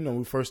started.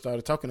 We first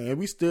started talking, and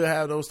we still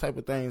have those type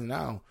of things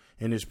now,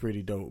 and it's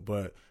pretty dope.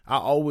 But I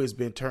always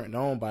been turned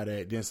on by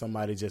that. Then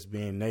somebody just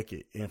being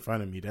naked in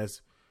front of me.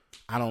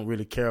 I don't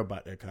really care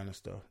about that kind of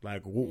stuff.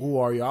 Like, who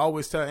are you? I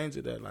always tell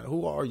Angel that. Like,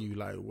 who are you?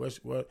 Like,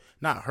 what?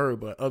 Not her,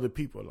 but other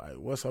people. Like,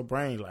 what's her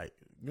brain like?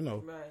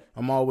 Right.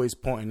 I'm always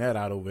pointing that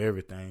out over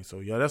everything.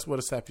 So yeah, that's what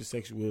a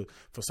sapiosexual is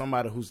for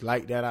somebody who's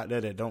like that out there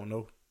that don't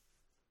know.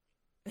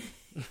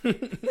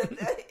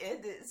 That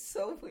ended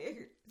so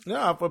weird.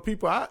 Nah, for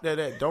people out there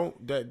that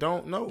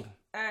don't know.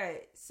 All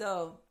right,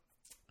 so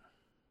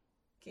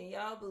can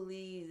y'all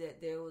believe that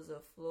there was a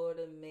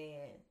Florida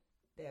man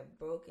that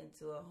broke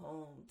into a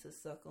home to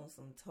suck on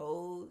some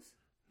toes?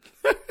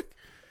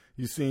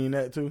 You seen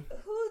that too?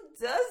 Who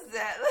does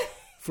that?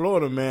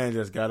 Florida man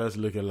just got us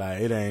looking like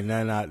it ain't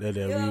nothing out there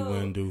that we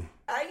wouldn't do.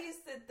 I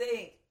used to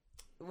think.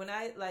 When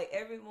I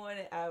every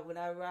morning, when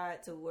I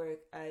ride to work,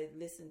 I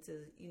listen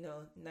to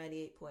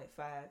 98.5.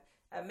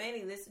 I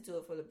mainly listen to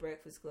it for the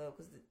Breakfast Club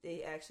because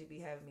they actually be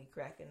having me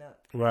cracking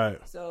up. Right.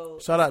 So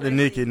shout out to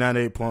Nikki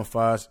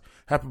 98.5.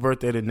 Happy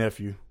birthday to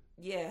nephew.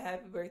 Yeah,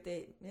 happy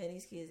birthday, man.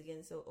 These kids are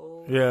getting so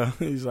old. Yeah,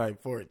 he's like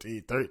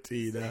 14,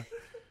 13 now.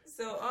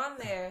 So on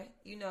there,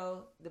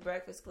 the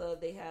Breakfast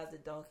Club, they have the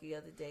Donkey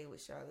of the Day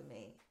with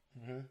Charlamagne.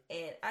 Mm-hmm.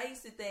 And I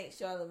used to think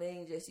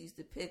Charlamagne just used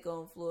to pick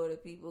on Florida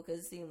people because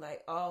it seemed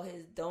like all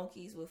his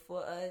donkeys were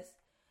for us.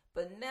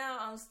 But now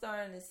I'm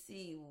starting to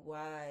see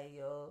why,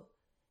 yo.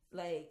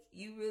 Like,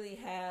 you really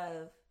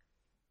have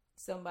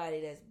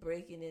somebody that's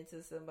breaking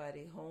into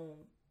somebody's home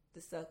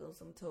to suck on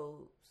some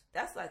toes.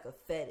 That's like a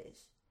fetish.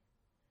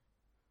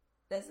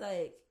 That's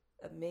like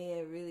a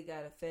man really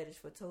got a fetish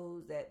for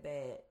toes that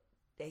bad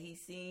that he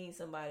seen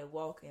somebody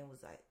walking and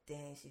was like,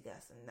 dang, she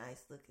got some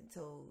nice looking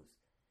toes.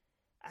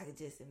 I could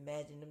just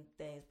imagine them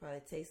things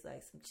probably taste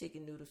like some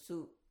chicken noodle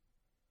soup.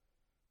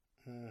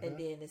 Mm-hmm. And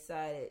then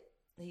decided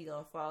he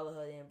gonna follow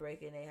her and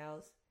break in their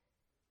house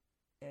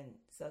and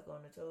suck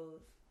on the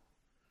toes.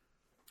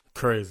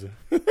 Crazy.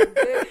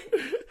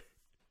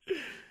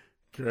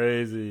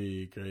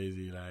 crazy,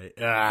 like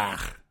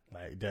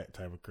that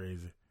type of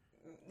crazy.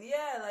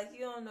 Yeah, like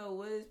you don't know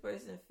where this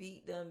person's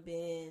feet done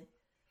been.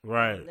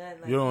 Right.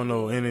 Like you don't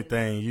know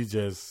anything. You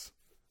just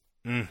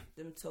them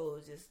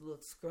toes just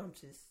look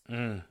scrumptious.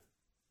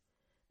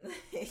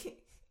 It's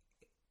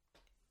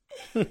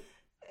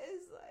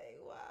like,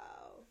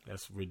 wow.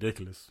 That's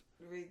ridiculous.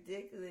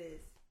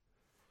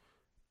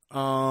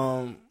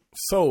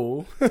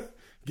 So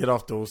get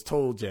off those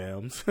toe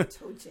jams.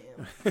 Toe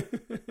jam.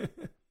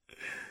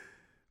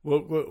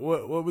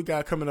 What we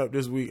got coming up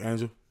this week,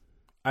 Angel?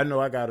 I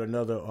know I got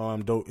another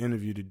dope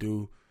interview to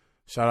do.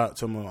 Shout out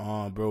to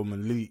my bro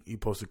Malik. He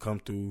supposed to come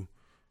through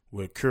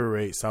with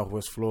Curate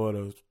Southwest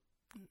Florida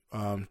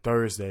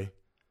Thursday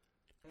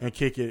and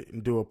kick it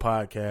and do a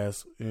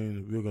podcast,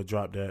 and we're gonna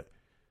drop that.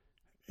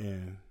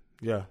 And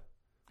yeah,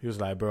 he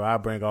was like, "Bro, I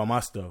bring all my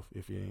stuff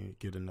if you ain't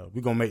get enough.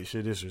 We're gonna make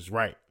sure this is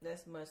right."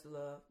 That's much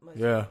love.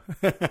 Yeah.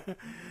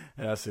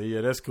 And I said,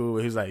 "Yeah, that's cool."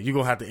 He's like, "You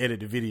gonna have to edit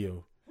the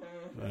video."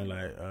 And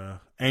like,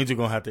 Angel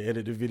gonna have to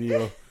edit the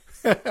video.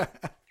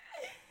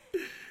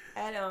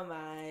 I don't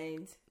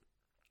mind.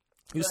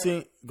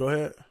 Go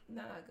ahead.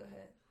 Nah, go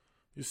ahead.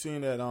 You seen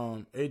that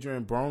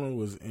Adrian Broner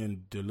was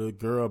in the little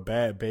girl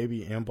Bad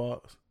Baby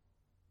inbox?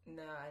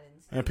 No, I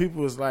didn't see And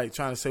people was like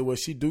trying to say, well,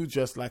 she do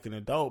just like an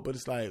adult, but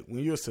it's like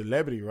when you're a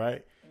celebrity,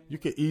 right? Mm-hmm. You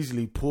could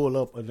easily pull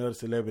up another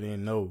celebrity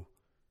and know.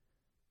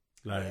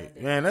 Like,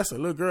 yeah, man, that's a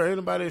little girl.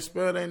 Anybody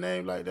spell their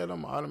name like that,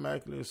 I'm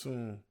automatically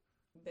assume.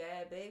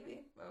 Bad Baby?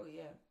 Oh,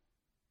 yeah.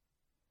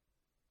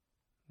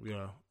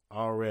 Yeah,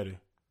 already.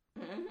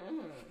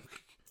 Mm-hmm.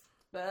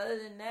 But other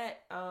than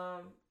that,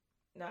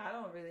 no, I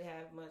don't really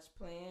have much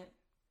planned.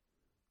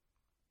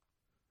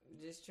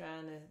 Just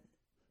trying to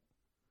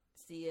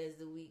see as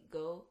the week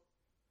go.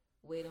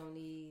 Wait on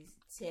these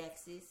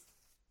taxes.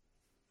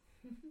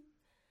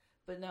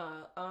 But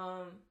no,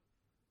 I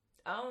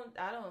don't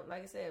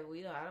like I said,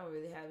 I don't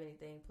really have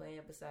anything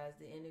planned besides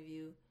the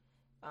interview.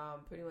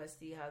 Pretty much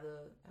see how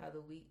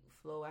the week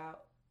flow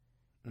out.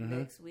 Mm-hmm.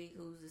 Next week,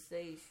 who's to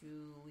say?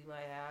 We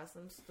might have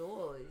some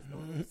stories.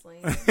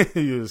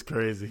 You was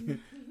crazy.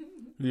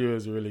 You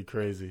was really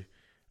crazy.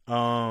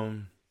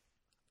 You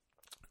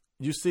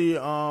see,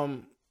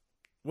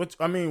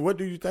 what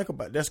do you think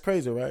about? That's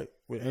crazy, right?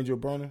 With Angel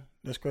Broner,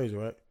 that's crazy,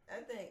 right?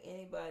 I think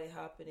anybody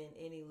hopping in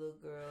any little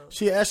girl.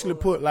 She actually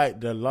put like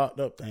the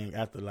locked up thing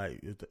after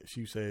like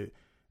she said,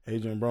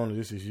 "Adrian Broner,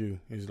 this is you."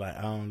 He's like,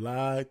 "I'm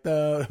locked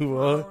up."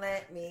 Don't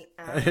let me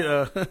out.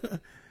 Yeah.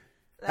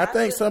 I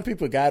think some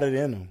people got it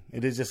in him. He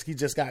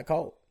just got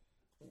caught.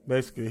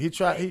 Basically, he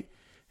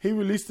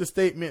released a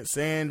statement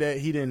saying that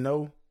he didn't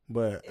know,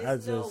 but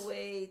there's no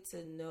way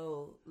to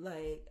know.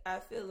 Like, I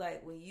feel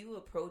like when you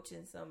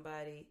approaching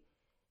somebody,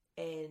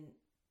 and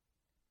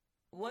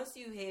once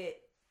you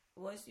hit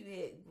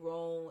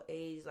grown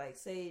age, like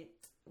say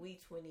we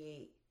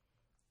 28,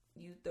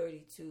 you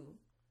 32.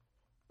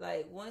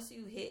 Like once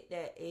you hit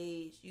that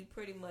age, you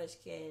pretty much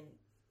can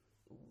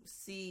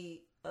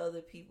see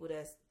other people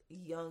that's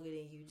younger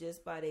than you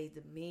just by their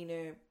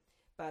demeanor,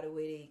 by the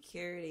way they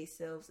carry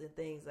themselves and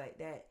things like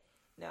that.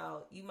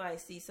 Now, you might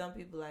see some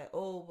people like,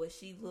 oh, but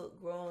she looked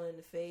grown in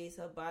the face,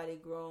 her body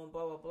grown,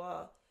 blah, blah,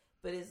 blah.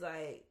 But it's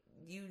like,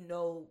 you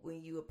know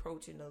when you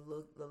approaching a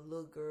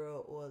little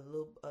girl or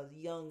a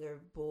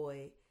younger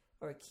boy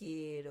or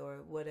kid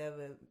or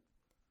whatever,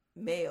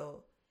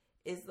 male,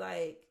 it's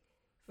like,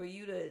 for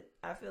you to,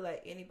 I feel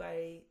like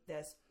anybody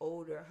that's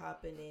older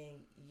hopping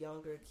in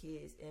younger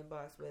kids'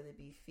 inbox, whether it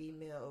be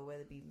female or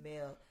whether it be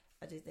male,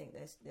 I just think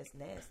that's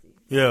nasty.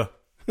 Yeah.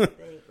 I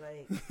think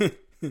like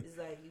it's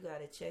like you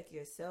gotta check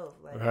yourself.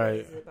 Like, right. What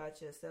is it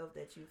about yourself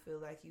that you feel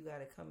like you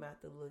gotta come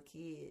after little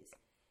kids?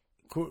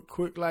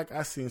 Quick, like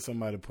I seen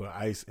somebody put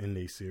ice in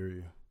their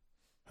cereal.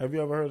 Have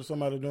you ever heard of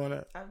somebody doing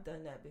that? I've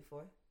done that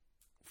before.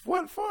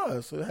 What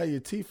for? So how your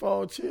teeth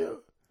all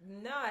chill?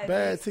 No,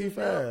 bad teeth.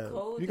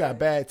 You got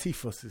bad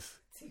teethuses.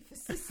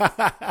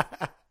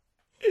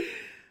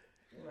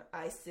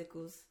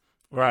 Icicles.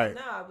 Right.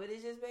 Nah, but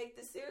it just makes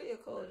the cereal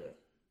colder.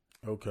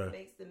 Okay. It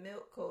makes the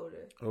milk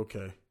colder.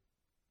 Okay.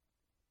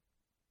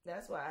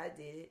 That's why I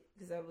did it,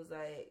 because I was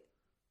like,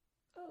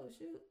 oh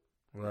shoot,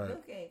 right.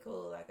 Milk ain't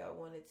cold like I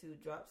wanted to.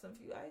 Drop some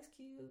few ice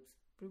cubes.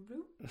 Bloop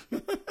bloop.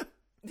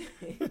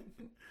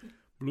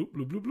 Bloop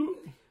bloop bloop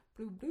bloop.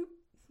 Bloop bloop.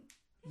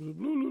 Bloop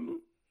bloop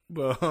bloop.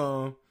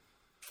 But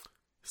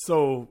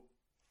so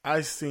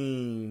I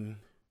seen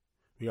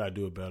we gotta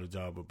do a better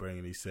job of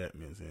bringing these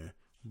segments in.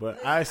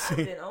 But I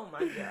seen. Oh my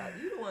God,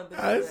 you the one.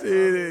 I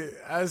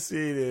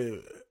seen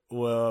it.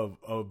 Well,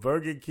 a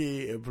Burger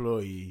King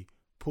employee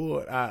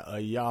pulled out a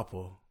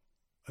Yapper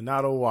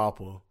not a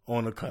Whopper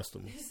on a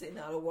customer. You say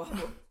not a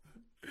Whopper.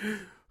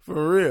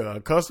 For real,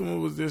 a customer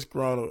was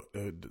disgruntled.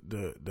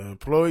 The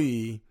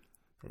employee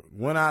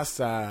went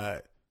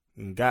outside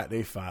and got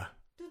their fire.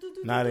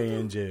 Now they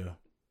in jail.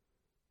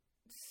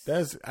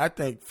 I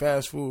think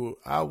fast food,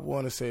 I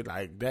want to say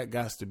like that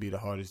got to be the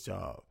hardest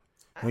job.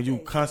 When you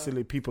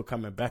constantly people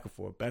coming back and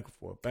forth. That's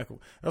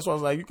why I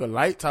was like, you can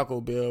like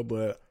Taco Bell,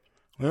 but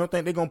you don't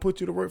think they're going to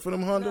put you to work for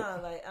them 100? No,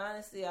 like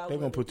honestly, they're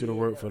going to put you to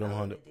work for them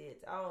 100.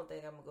 I don't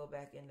think I'm going to go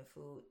back into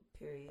food,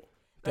 period.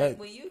 Like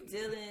when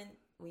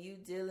you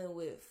dealing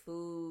with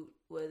food,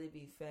 whether it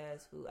be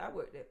fast food, I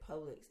worked at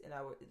Publix and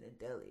I worked in a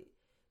deli.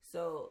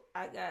 So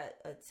I got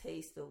a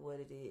taste of what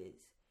it is.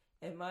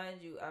 And mind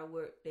you, I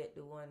worked at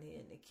the one here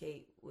in the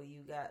Cape where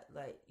you got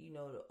like, you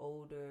know, the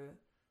older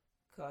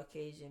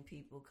Caucasian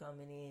people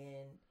coming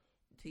in,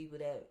 people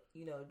that,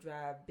 you know,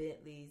 drive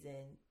Bentleys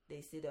and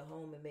they sit at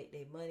home and make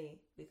their money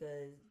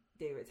because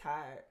they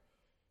retired.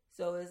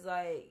 So it's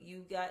like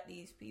you got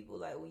these people,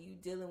 like when you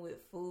dealing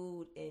with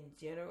food in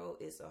general,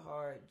 it's a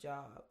hard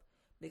job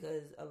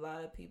because a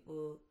lot of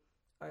people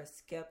are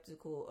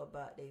skeptical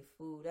about their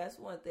food. That's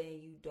one thing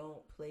you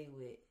don't play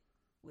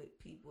with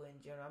people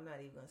in general. I'm not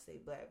even going to say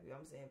black people.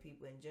 I'm saying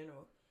people in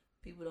general.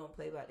 People don't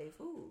play about their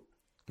food.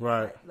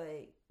 Right.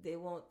 Like they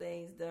want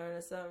things done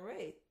a certain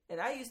way.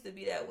 And I used to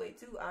be that way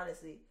too,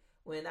 honestly.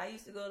 When I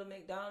used to go to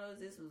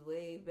McDonald's, this was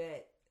way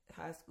back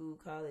high school,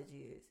 college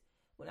years.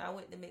 When I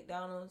went to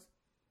McDonald's,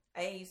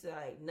 I ain't used to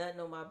like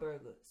nothing on my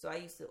burger. So I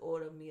used to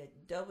order me a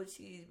double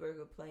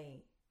cheeseburger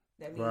plain.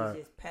 That means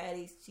just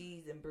patties,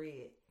 cheese, and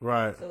bread.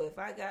 Right. So if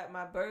I got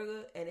my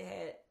burger and it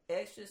had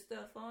extra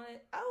stuff on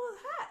it, I was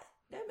hot.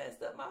 That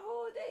messed up my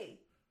whole day.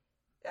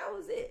 That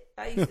was it.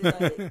 I used to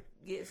like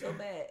get so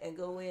mad and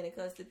go in and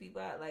cuss the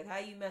people out. Like, how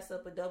you mess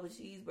up a double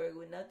cheeseburger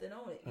with nothing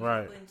on it? You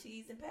just putting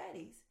cheese and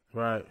patties.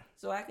 Right.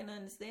 So I can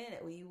understand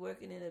that when you're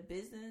working in a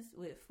business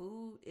with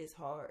food, it's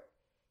hard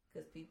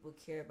because people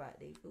care about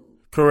their food.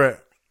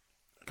 Correct.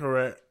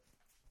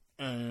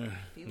 And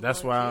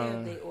that's why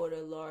they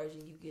order large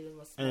and you get them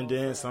a small. And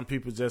then some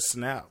people just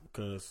snap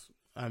because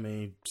I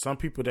mean, some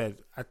people that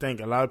I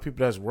think a lot of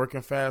people that's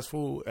working fast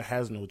food, it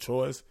has no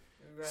choice.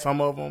 Right.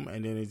 Some of them,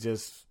 and then it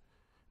just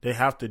they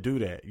have to do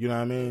that. You know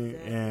what I mean?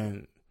 Exactly.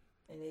 And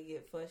they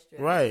get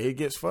frustrated. Right, it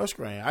gets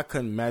frustrating. I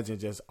couldn't imagine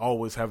just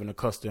always having a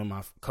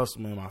customer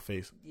in my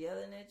face,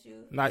 yelling at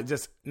you. Not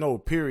just no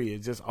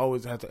period. Just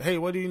always have to. Hey,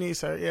 what do you need,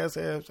 sir? Yes.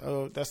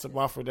 Oh, that's the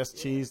waffle. That's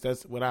cheese.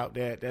 That's without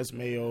that. That's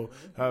mayo.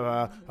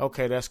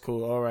 Okay, that's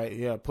cool. All right,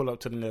 yeah. Pull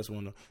up to the next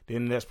one.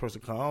 Then the next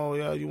person come. Oh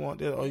yeah, you want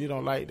this? Or you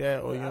don't like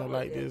that? Or you don't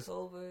like this?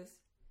 Culver's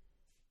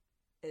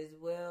as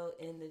well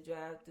in the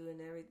drive-thru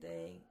and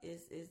everything.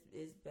 It's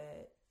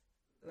bad.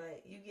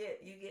 Like you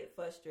get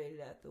frustrated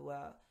after a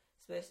while.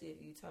 Especially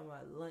if you talking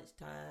about lunch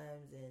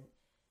times and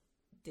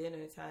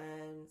dinner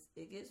times,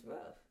 it gets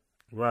rough.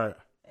 Right.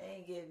 I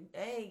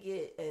ain't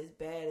get as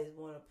bad as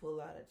want to pull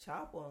out a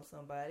chop on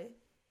somebody,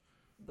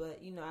 but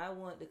you know I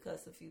want to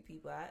cuss a few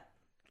people out.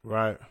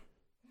 Right.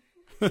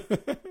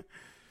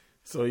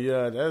 So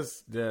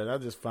I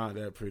just found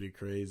that pretty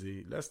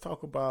crazy. Let's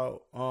talk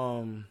about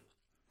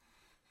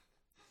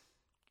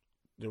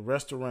the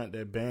restaurant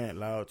that banned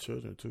loud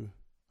children too.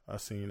 I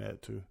seen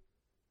that too.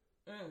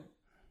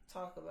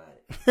 Talk about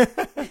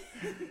it.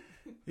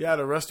 Yeah,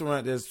 the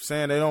restaurant that's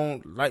saying they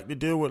don't like to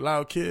deal with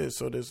loud kids,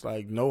 so there's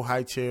like no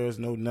high chairs,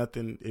 no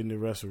nothing in the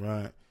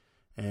restaurant,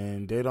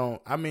 and they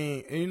don't. I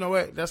mean, and you know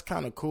what? That's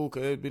kind of cool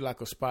because it'd be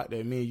like a spot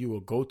that me and you will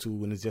go to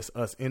when it's just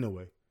us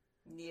anyway.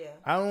 Yeah,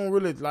 I don't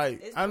really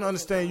like. I don't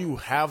understand you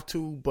have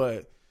to,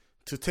 but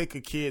to take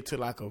a kid to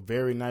like a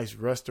very nice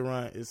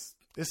restaurant, it's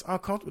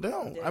uncomfortable. They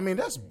don't. Definitely. I mean,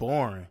 that's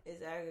boring.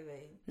 It's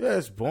aggravating. Yeah,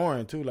 it's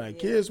boring too. Like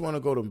kids want to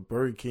go to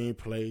Burger King,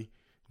 play.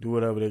 Do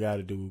whatever they got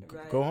to do.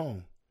 Right. Go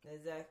home.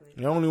 Exactly.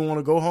 They only want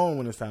to go home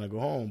when it's time to go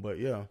home, but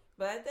yeah.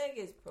 But I think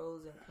it's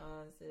pros and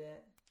cons to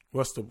that.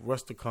 What's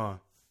the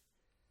con?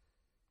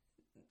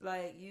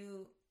 Like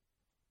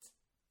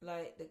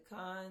the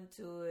con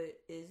to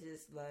it is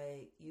just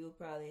like you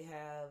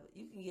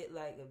can get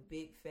like a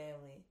big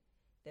family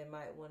that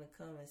might want to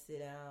come and sit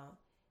down,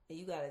 and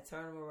you got to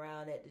turn them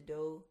around at the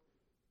door,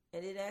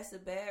 and then that's a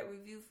bad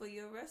review for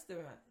your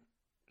restaurant.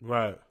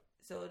 Right.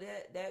 So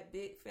that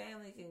big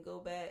family can go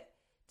back.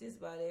 Just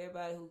about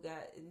everybody who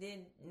got, and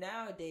then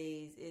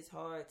nowadays it's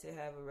hard to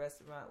have a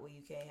restaurant where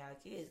you can't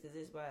have kids because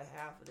it's about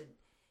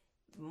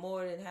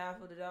more than half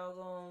of the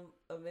doggone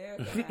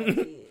America have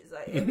kids.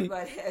 Like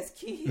everybody has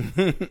kids,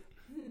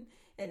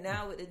 and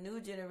now with the new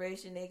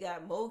generation, they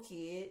got more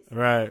kids.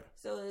 Right.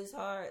 So it's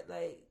hard.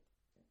 Like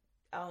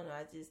I don't know.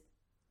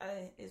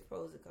 It's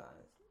pros and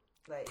cons.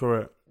 Like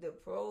correct. The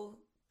pro,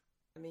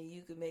 I mean,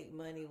 you could make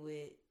money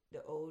with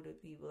the older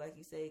people. Like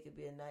you say, it could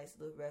be a nice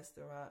little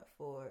restaurant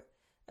for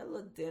a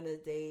little dinner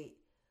date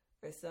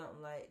or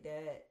something like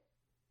that.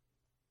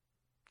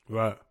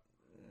 Right.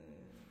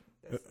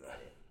 That's about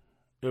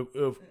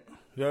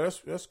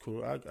it. That's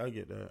cool. I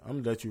get that. I'm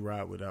gonna let you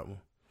ride with that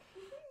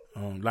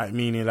one. Like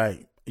meaning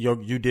like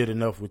you did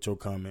enough with your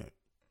comment,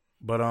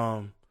 but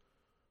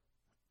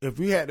if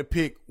we had to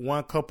pick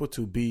one couple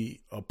to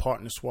be a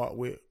partner swap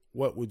with,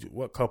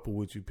 what couple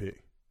would you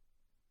pick?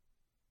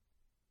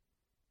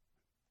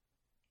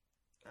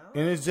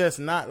 And it's just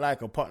not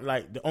like a part,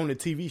 like on the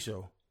TV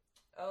show.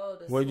 Oh,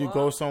 the where swap? you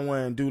go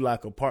somewhere and do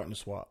like a partner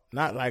swap.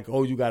 Not like,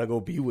 oh, you got to go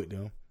be with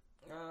them.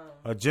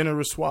 A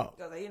generous swap.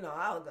 Because,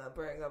 I was going to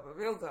bring up a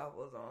real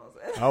couple song.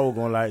 I was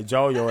going to like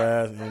jaw your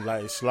ass and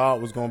like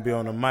Slot was going to be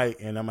on the mic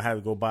and I'm going to have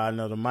to go buy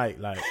another mic.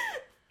 Like,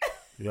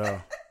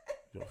 yeah.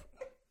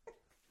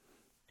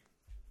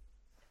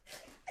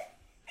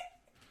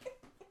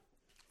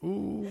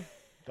 Ooh,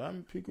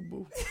 Diamond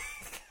Peekaboo.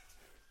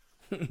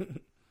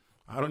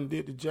 I done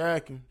did the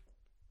jacking.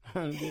 I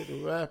done did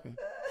the rapping.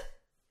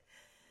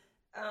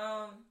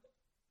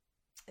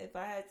 If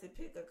I had to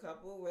pick a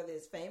couple, whether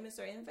it's famous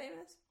or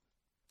infamous,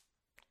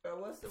 or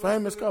what's the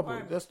famous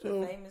couple? That's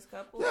still famous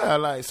couple. Yeah,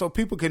 like so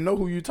people can know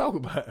who you talk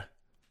about.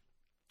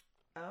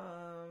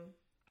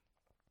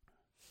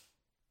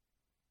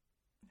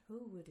 Who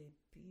would it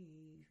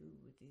be? Who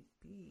would it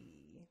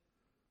be?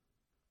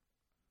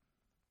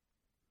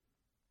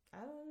 I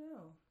don't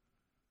know.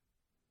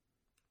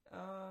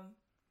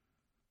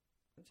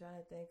 I'm trying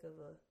to think of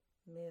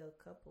a male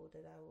couple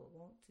that I would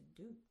want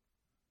to do.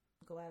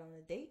 Go out on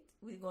a date?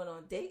 We going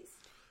on dates?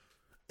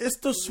 It's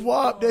the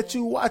swap that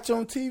you watch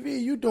on TV.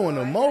 You doing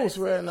the most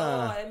right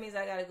now. Oh, that means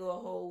I gotta go a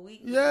whole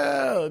week.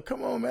 Yeah,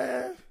 come on,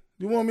 man.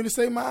 You want me to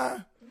say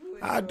mine?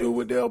 I do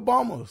with the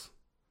Obamas.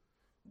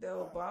 The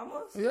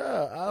Obamas?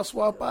 Yeah, I'll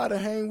swap out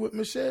and hang with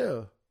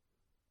Michelle.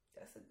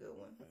 That's a good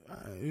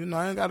one.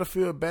 I ain't gotta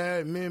feel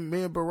bad. Me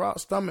and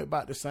Barack's stomach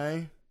about the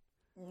same.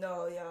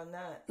 No, y'all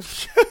not.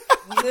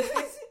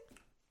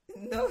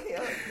 No,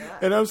 y'all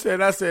not.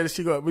 And I said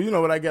she go, but you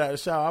know when I get out of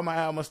the shower, I might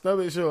have my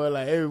stomach show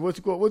like, hey, what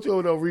you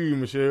over there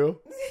reading, Michelle?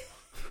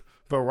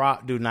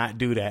 Barack do not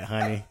do that,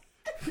 honey.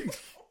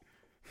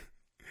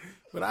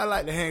 But I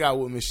like to hang out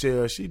with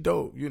Michelle. She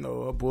dope,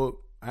 her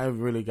book. I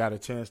haven't really got a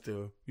chance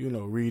to,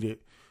 read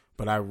it.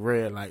 But I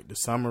read like the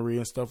summary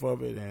and stuff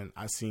of it, and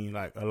I seen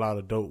like a lot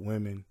of dope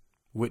women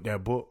with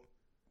that book.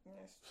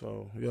 Yes.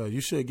 So yeah,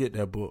 you should get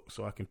that book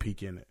so I can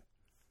peek in it.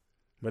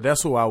 But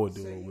that's who I would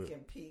do it with. So you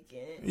can peek in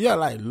it? Yeah,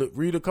 like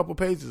read a couple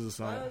pages or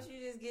something. Why don't you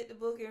just get the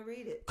book and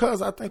read it?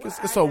 Because I think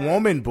it's a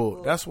woman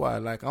book. That's why,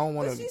 like, I don't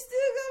want to. But you still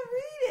gonna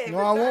read it. No,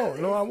 I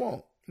won't.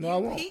 No, I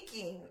won't.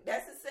 Peeking.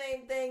 That's the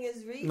same thing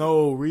as reading.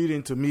 No,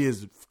 reading to me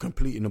is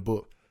completing the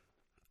book.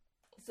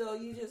 So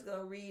you just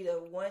gonna read a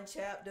one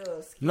chapter?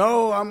 Or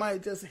no, I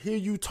might just hear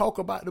you talk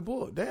about the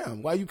book.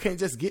 Damn, why you can't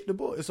just get the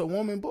book? It's a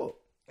woman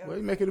book. Okay. Why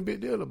you making a big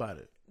deal about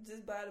it?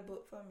 Just buy the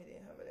book for me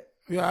then. How about that?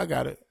 Yeah, I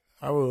got it.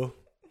 I will.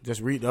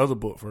 Just read the other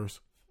book first.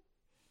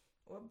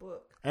 What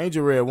book?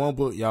 Angel read one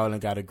book, y'all,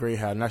 and got a great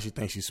house. Now she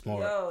thinks she's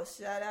smart. Yo,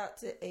 shout out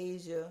to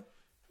Asia.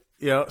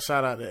 Yeah,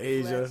 shout out to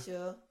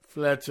Asia.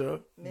 Fletcher.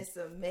 Miss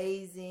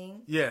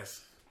Amazing.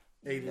 Yes.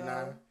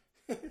 89.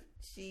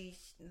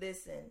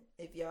 Listen,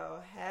 if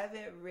y'all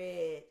haven't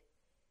read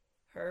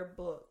her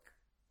book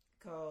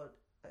called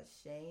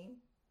Shame.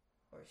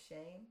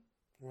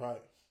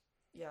 Right.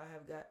 Y'all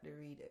have got to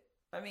read it.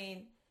 I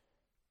mean,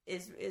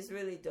 it's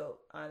really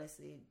dope,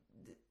 honestly.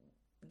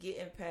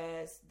 Getting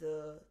past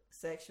the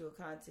sexual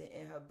content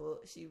in her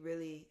book, she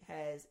really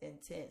has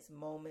intense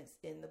moments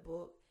in the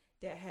book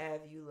that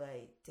have you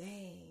like,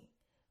 dang,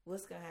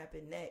 what's gonna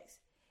happen next?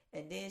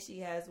 And then she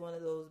has one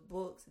of those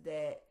books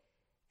that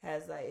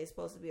has like, it's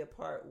supposed to be a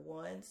part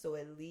 1, so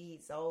it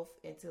leads off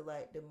into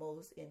like the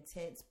most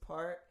intense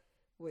part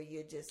where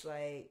you're just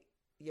like,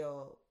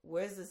 yo,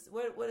 where's this?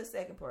 What the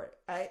second part?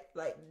 I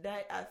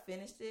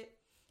finished it.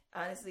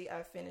 Honestly,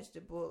 I finished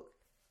the book,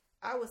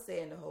 I was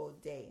saying the whole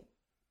day.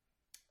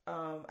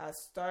 I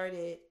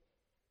started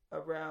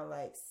around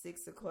like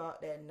 6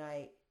 o'clock that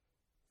night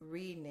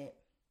reading it.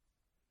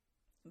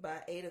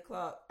 By 8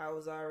 o'clock, I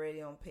was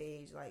already on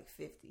page like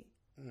 50.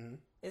 Mm-hmm.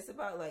 It's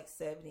about like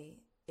 70,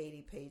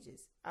 80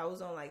 pages. I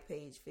was on like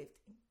page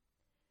 50.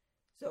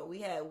 So we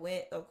had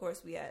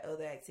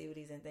other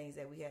activities and things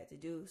that we had to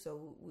do.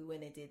 So we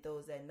went and did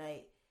those that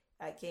night.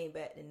 I came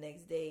back the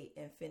next day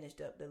and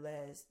finished up the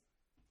last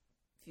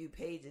few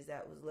pages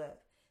that was left.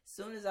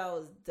 Soon as I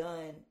was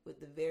done with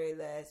the very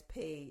last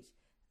page,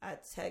 I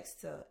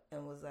texted her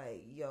and was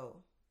like, yo,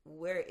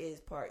 where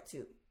is part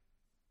 2?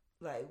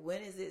 Like,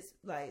 when is it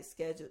like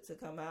scheduled to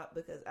come out?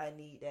 Because I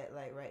need that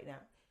like right now.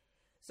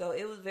 So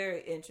it was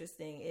very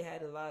interesting. It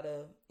had a lot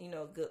of,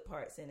 good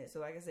parts in it.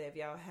 So like I said, if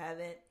y'all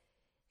haven't,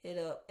 hit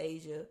up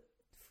Asia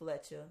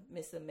Fletcher,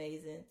 Miss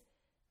Amazing.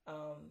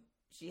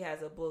 She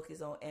has a book.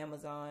 It's on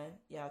Amazon.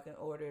 Y'all can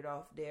order it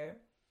off there.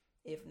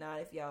 If not,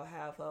 if y'all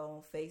have her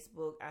on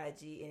Facebook,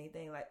 IG,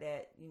 anything like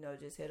that,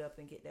 just hit up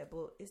and get that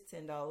book. It's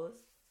 $10.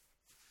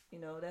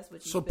 That's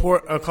what you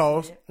support a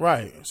cause,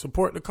 right?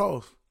 Support the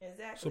cause.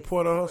 Exactly.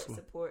 Support a hustle.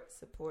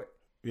 Support.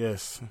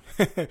 Yes.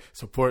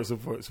 support.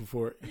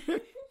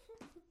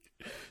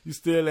 You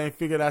still ain't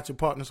figured out your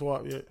partner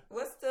swap yet?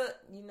 What's the?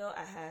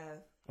 I have.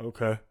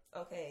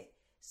 Okay.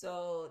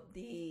 So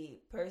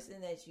the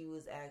person that you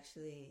was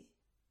actually,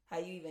 how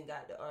you even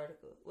got the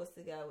article? What's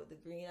the guy with the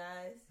green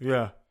eyes?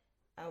 Yeah.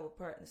 I would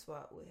partner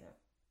swap with him.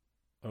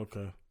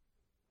 Okay.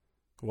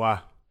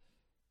 Why?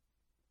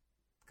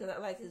 Because I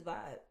like his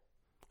vibe.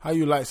 How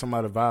you like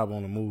somebody vibe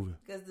on a movie?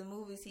 Because the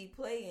movies he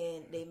play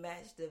in, they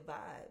match the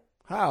vibe.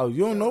 How?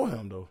 You don't know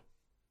him, though.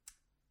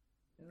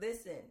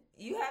 Listen,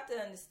 you have to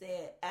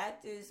understand,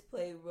 actors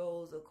play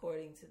roles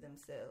according to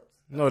themselves.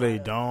 No, they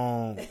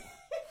don't.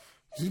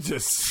 You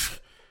just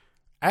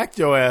act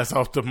your ass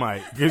off the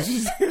mic. Cause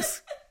you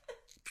just...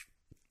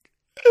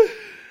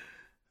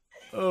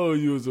 Oh,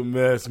 you was a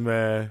mess,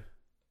 man.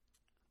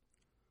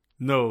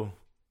 No.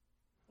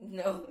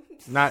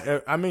 Not.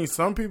 I mean,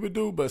 some people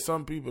do, but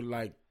some people,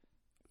 like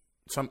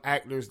some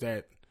actors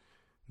that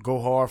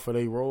go hard for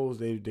their roles,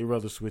 they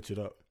rather switch it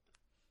up.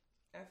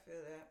 I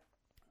feel that.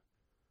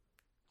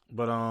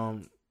 But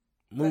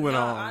moving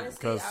on.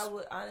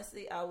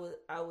 Honestly, I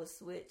would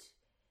switch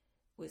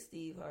with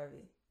Steve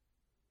Harvey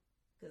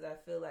because I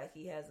feel like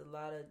he has a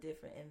lot of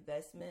different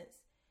investments,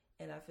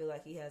 and I feel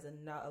like he has a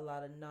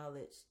lot of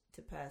knowledge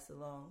to pass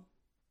along.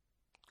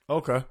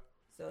 Okay.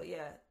 So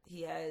yeah,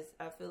 he has.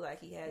 I feel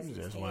like he has. You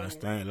just want to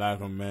think like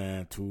a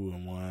man,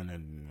 2-1,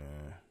 and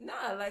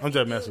nah, like I'm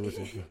just messing with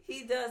you.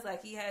 He does,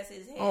 like he has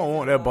his hands. I don't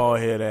want that bald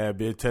head ass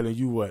bitch telling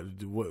you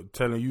what,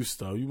 telling you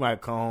stuff. You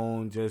might come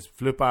home and just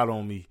flip out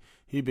on me.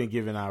 He been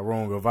giving out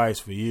wrong advice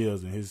for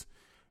years,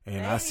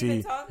 and I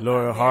see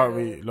Laura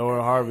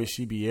Harvey,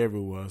 she be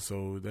everywhere,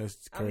 so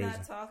that's crazy. I'm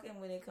not talking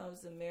when it comes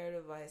to marriage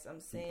advice.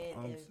 I'm saying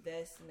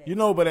investment. You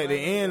know, but at the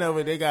end of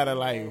it, they gotta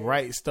like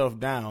write stuff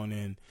down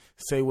and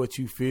say what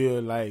you feel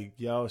like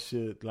y'all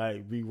should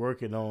like be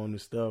working on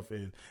and stuff.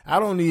 And I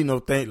don't need no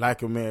think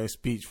like a man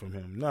speech from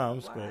him. No,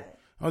 I'm straight.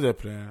 I'm just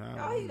playing.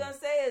 All he's gonna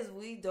say is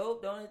we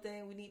dope. The only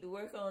thing we need to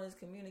work on is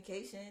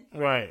communication.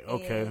 Right.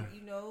 Okay. And,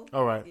 you know.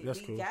 All right. That's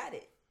cool. We got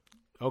it.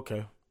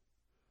 Okay.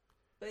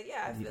 But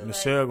yeah, I feel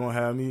Michelle gonna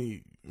have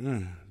me.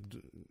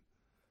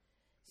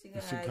 She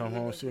come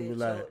home. She'll be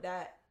like,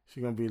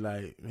 she gonna be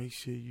like, make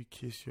sure you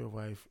kiss your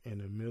wife in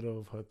the middle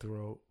of her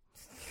throat.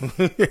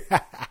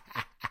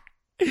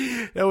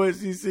 That's what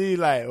she see.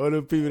 Like all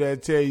the people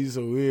that tell you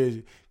so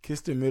weird.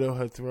 Kiss the middle of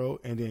her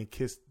throat and then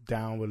kiss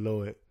down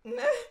below it,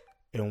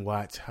 and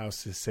watch how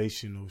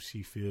sensational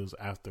she feels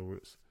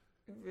afterwards.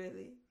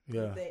 Really?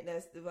 Yeah. You think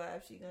that's the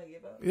vibe she gonna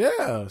give out?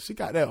 Yeah, she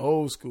got that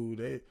old school.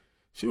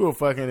 She was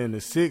fucking in the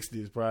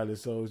 60s probably,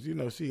 so you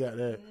know she got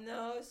that.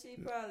 No, she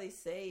probably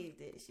saved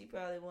it. She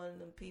probably one of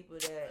them people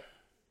that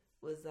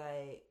was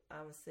like,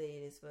 I'm gonna say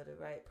this for the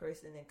right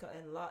person,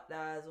 and locked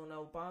eyes on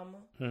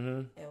Obama,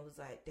 and was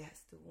like,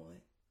 that's the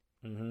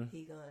one.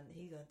 He gonna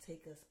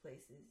take us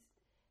places,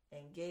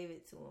 and gave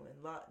it to him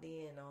and locked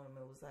in on him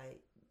and was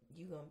like,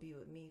 you gonna be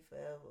with me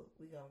forever.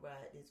 We gonna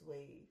ride this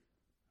wave.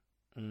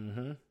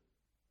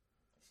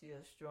 She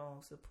a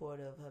strong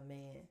supporter of her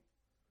man.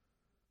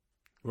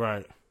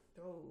 Right.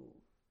 Oh,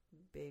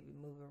 baby,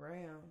 move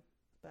around.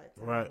 About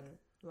time right.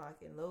 to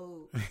lock and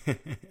load.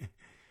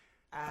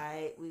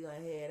 Alright, we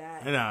gonna head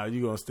out. Nah,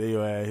 you gonna stay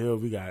your ass here.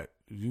 We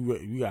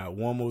got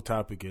one more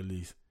topic at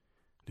least.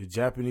 The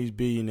Japanese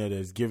billionaire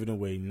that's giving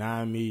away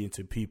 $9 million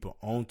to people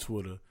on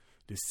Twitter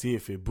to see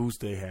if it boosts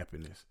their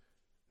happiness.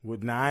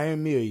 With $9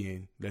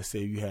 million, let's say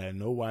you had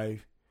no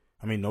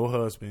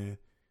husband,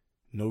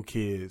 no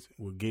kids,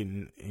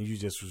 and you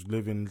just was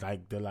living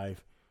like the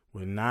life.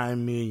 With $9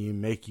 million,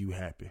 make you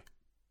happy?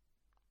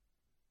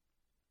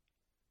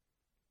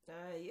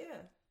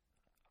 Yeah.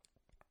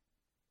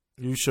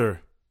 You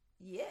sure?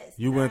 Yes.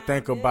 You wouldn't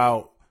think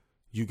about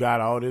you got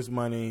all this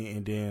money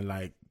and then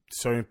like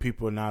certain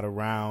people not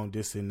around,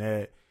 this and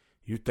that.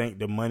 You think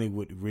the money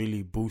would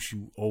really boost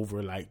you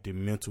over like the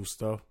mental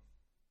stuff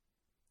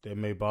that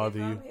may bother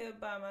you? If I'm here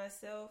by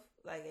myself,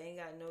 like I ain't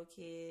got no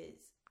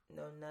kids,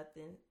 no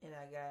nothing, and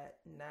I got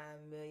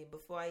 $9 million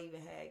before I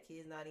even had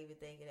kids. Not even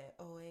thinking that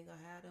I ain't gonna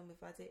have them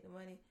if I take the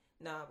money.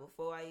 Nah,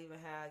 before I even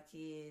had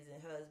kids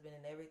and husband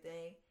and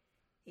everything,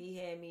 he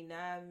had me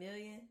 $9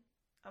 million.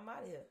 I'm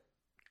out of here.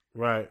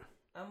 Right.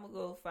 I'm gonna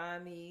go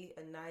find me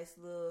a nice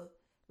little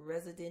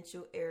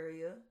residential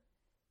area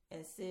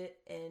and sit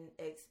and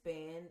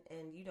expand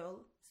and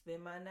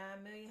spend my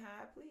 $9 million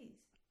how I please.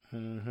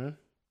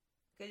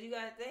 Cause you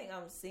gotta think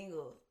I'm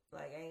single.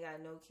 Like, I ain't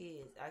got no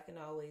kids. I can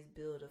always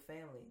build a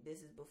family.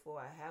 This is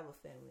before I have a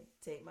family.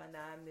 Take my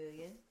 $9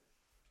 million,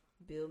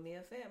 build me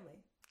a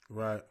family.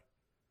 Right.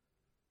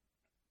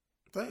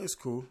 I think it's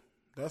cool.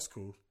 That's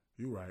cool.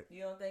 You right.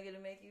 You don't think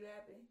it'll make you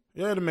happy?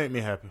 Yeah, it'll make me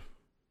happy.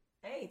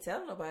 I ain't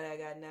telling nobody I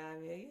got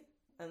 $9 million.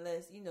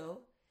 Unless,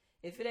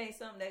 if it ain't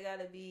something that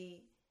gotta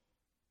be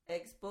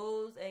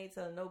exposed, I ain't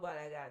telling nobody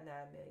I got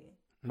 $9 million.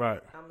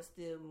 Right. I'ma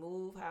still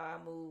move how I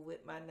move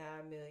with my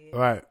 $9 million.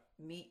 Right.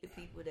 Meet the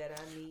people that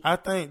I meet. I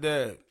think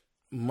that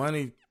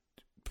money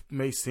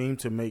may seem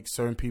to make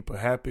certain people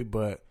happy,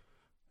 but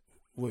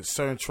with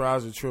certain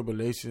trials and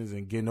tribulations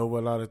and getting over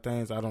a lot of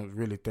things, I don't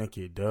really think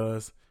it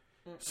does.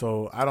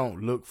 So I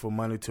don't look for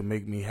money to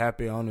make me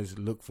happy. I only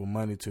look for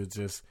money to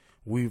just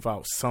weave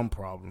out some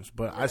problems.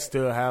 But I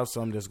still have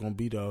some that's going to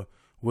be there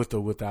with or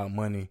without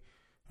money.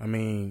 I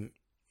mean,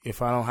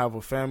 if I don't have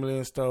a family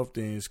and stuff,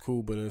 then it's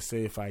cool. But let's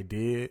say if I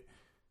did,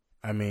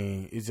 I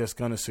mean, it's just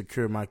gonna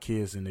secure my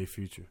kids in their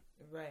future.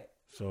 Right.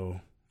 So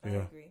I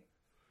agree.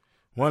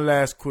 One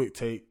last quick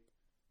take.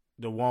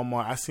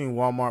 I seen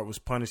Walmart was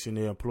punishing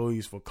their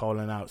employees for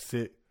calling out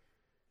sick.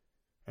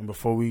 And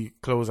before we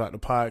close out the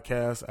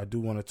podcast, I do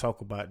want to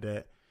talk about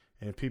that.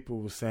 And people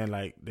were saying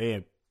like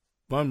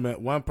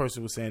one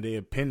person was saying their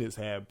appendix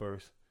had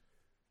burst,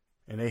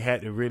 and they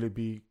had to really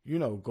be,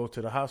 go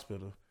to the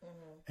hospital.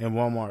 Mm-hmm. And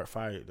Walmart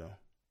fired them.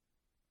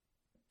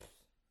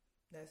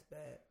 That's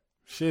bad.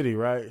 Shitty,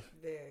 right?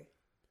 Very.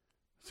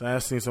 So I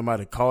seen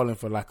somebody calling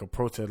for like a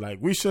protest, like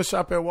we shouldn't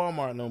shop at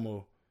Walmart no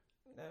more.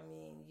 I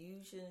mean,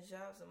 you shouldn't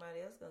shop.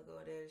 Somebody else gonna go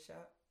there to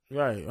shop.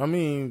 Right. I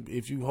mean,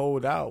 if you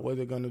hold out, what are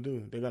they gonna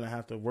do? They're gonna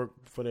have to work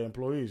for their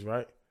employees,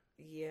 right?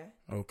 Yeah.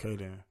 Okay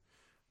then.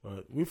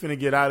 But we finna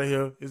get out of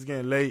here. It's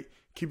getting late.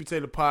 Keep It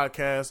Taylor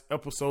Podcast,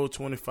 episode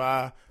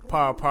 25.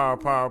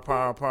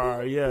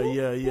 Power.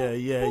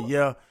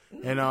 Yeah.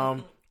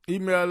 And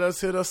email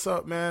us, hit us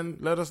up, man.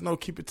 Let us know.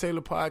 Keep It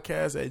Taylor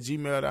Podcast at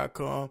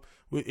gmail.com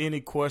with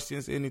any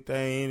questions,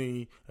 anything,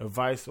 any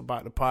advice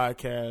about the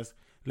podcast.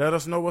 Let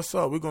us know what's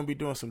up. We're gonna be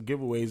doing some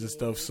giveaways and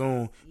stuff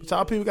soon. But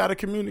y'all people gotta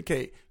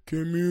communicate.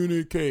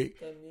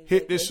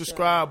 Hit the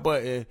subscribe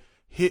button.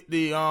 Hit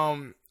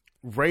the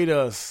rate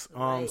us.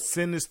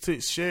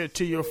 Share it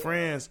to your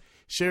friends.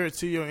 Share it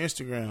to your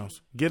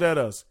Instagrams. Get at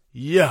us.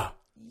 Yeah.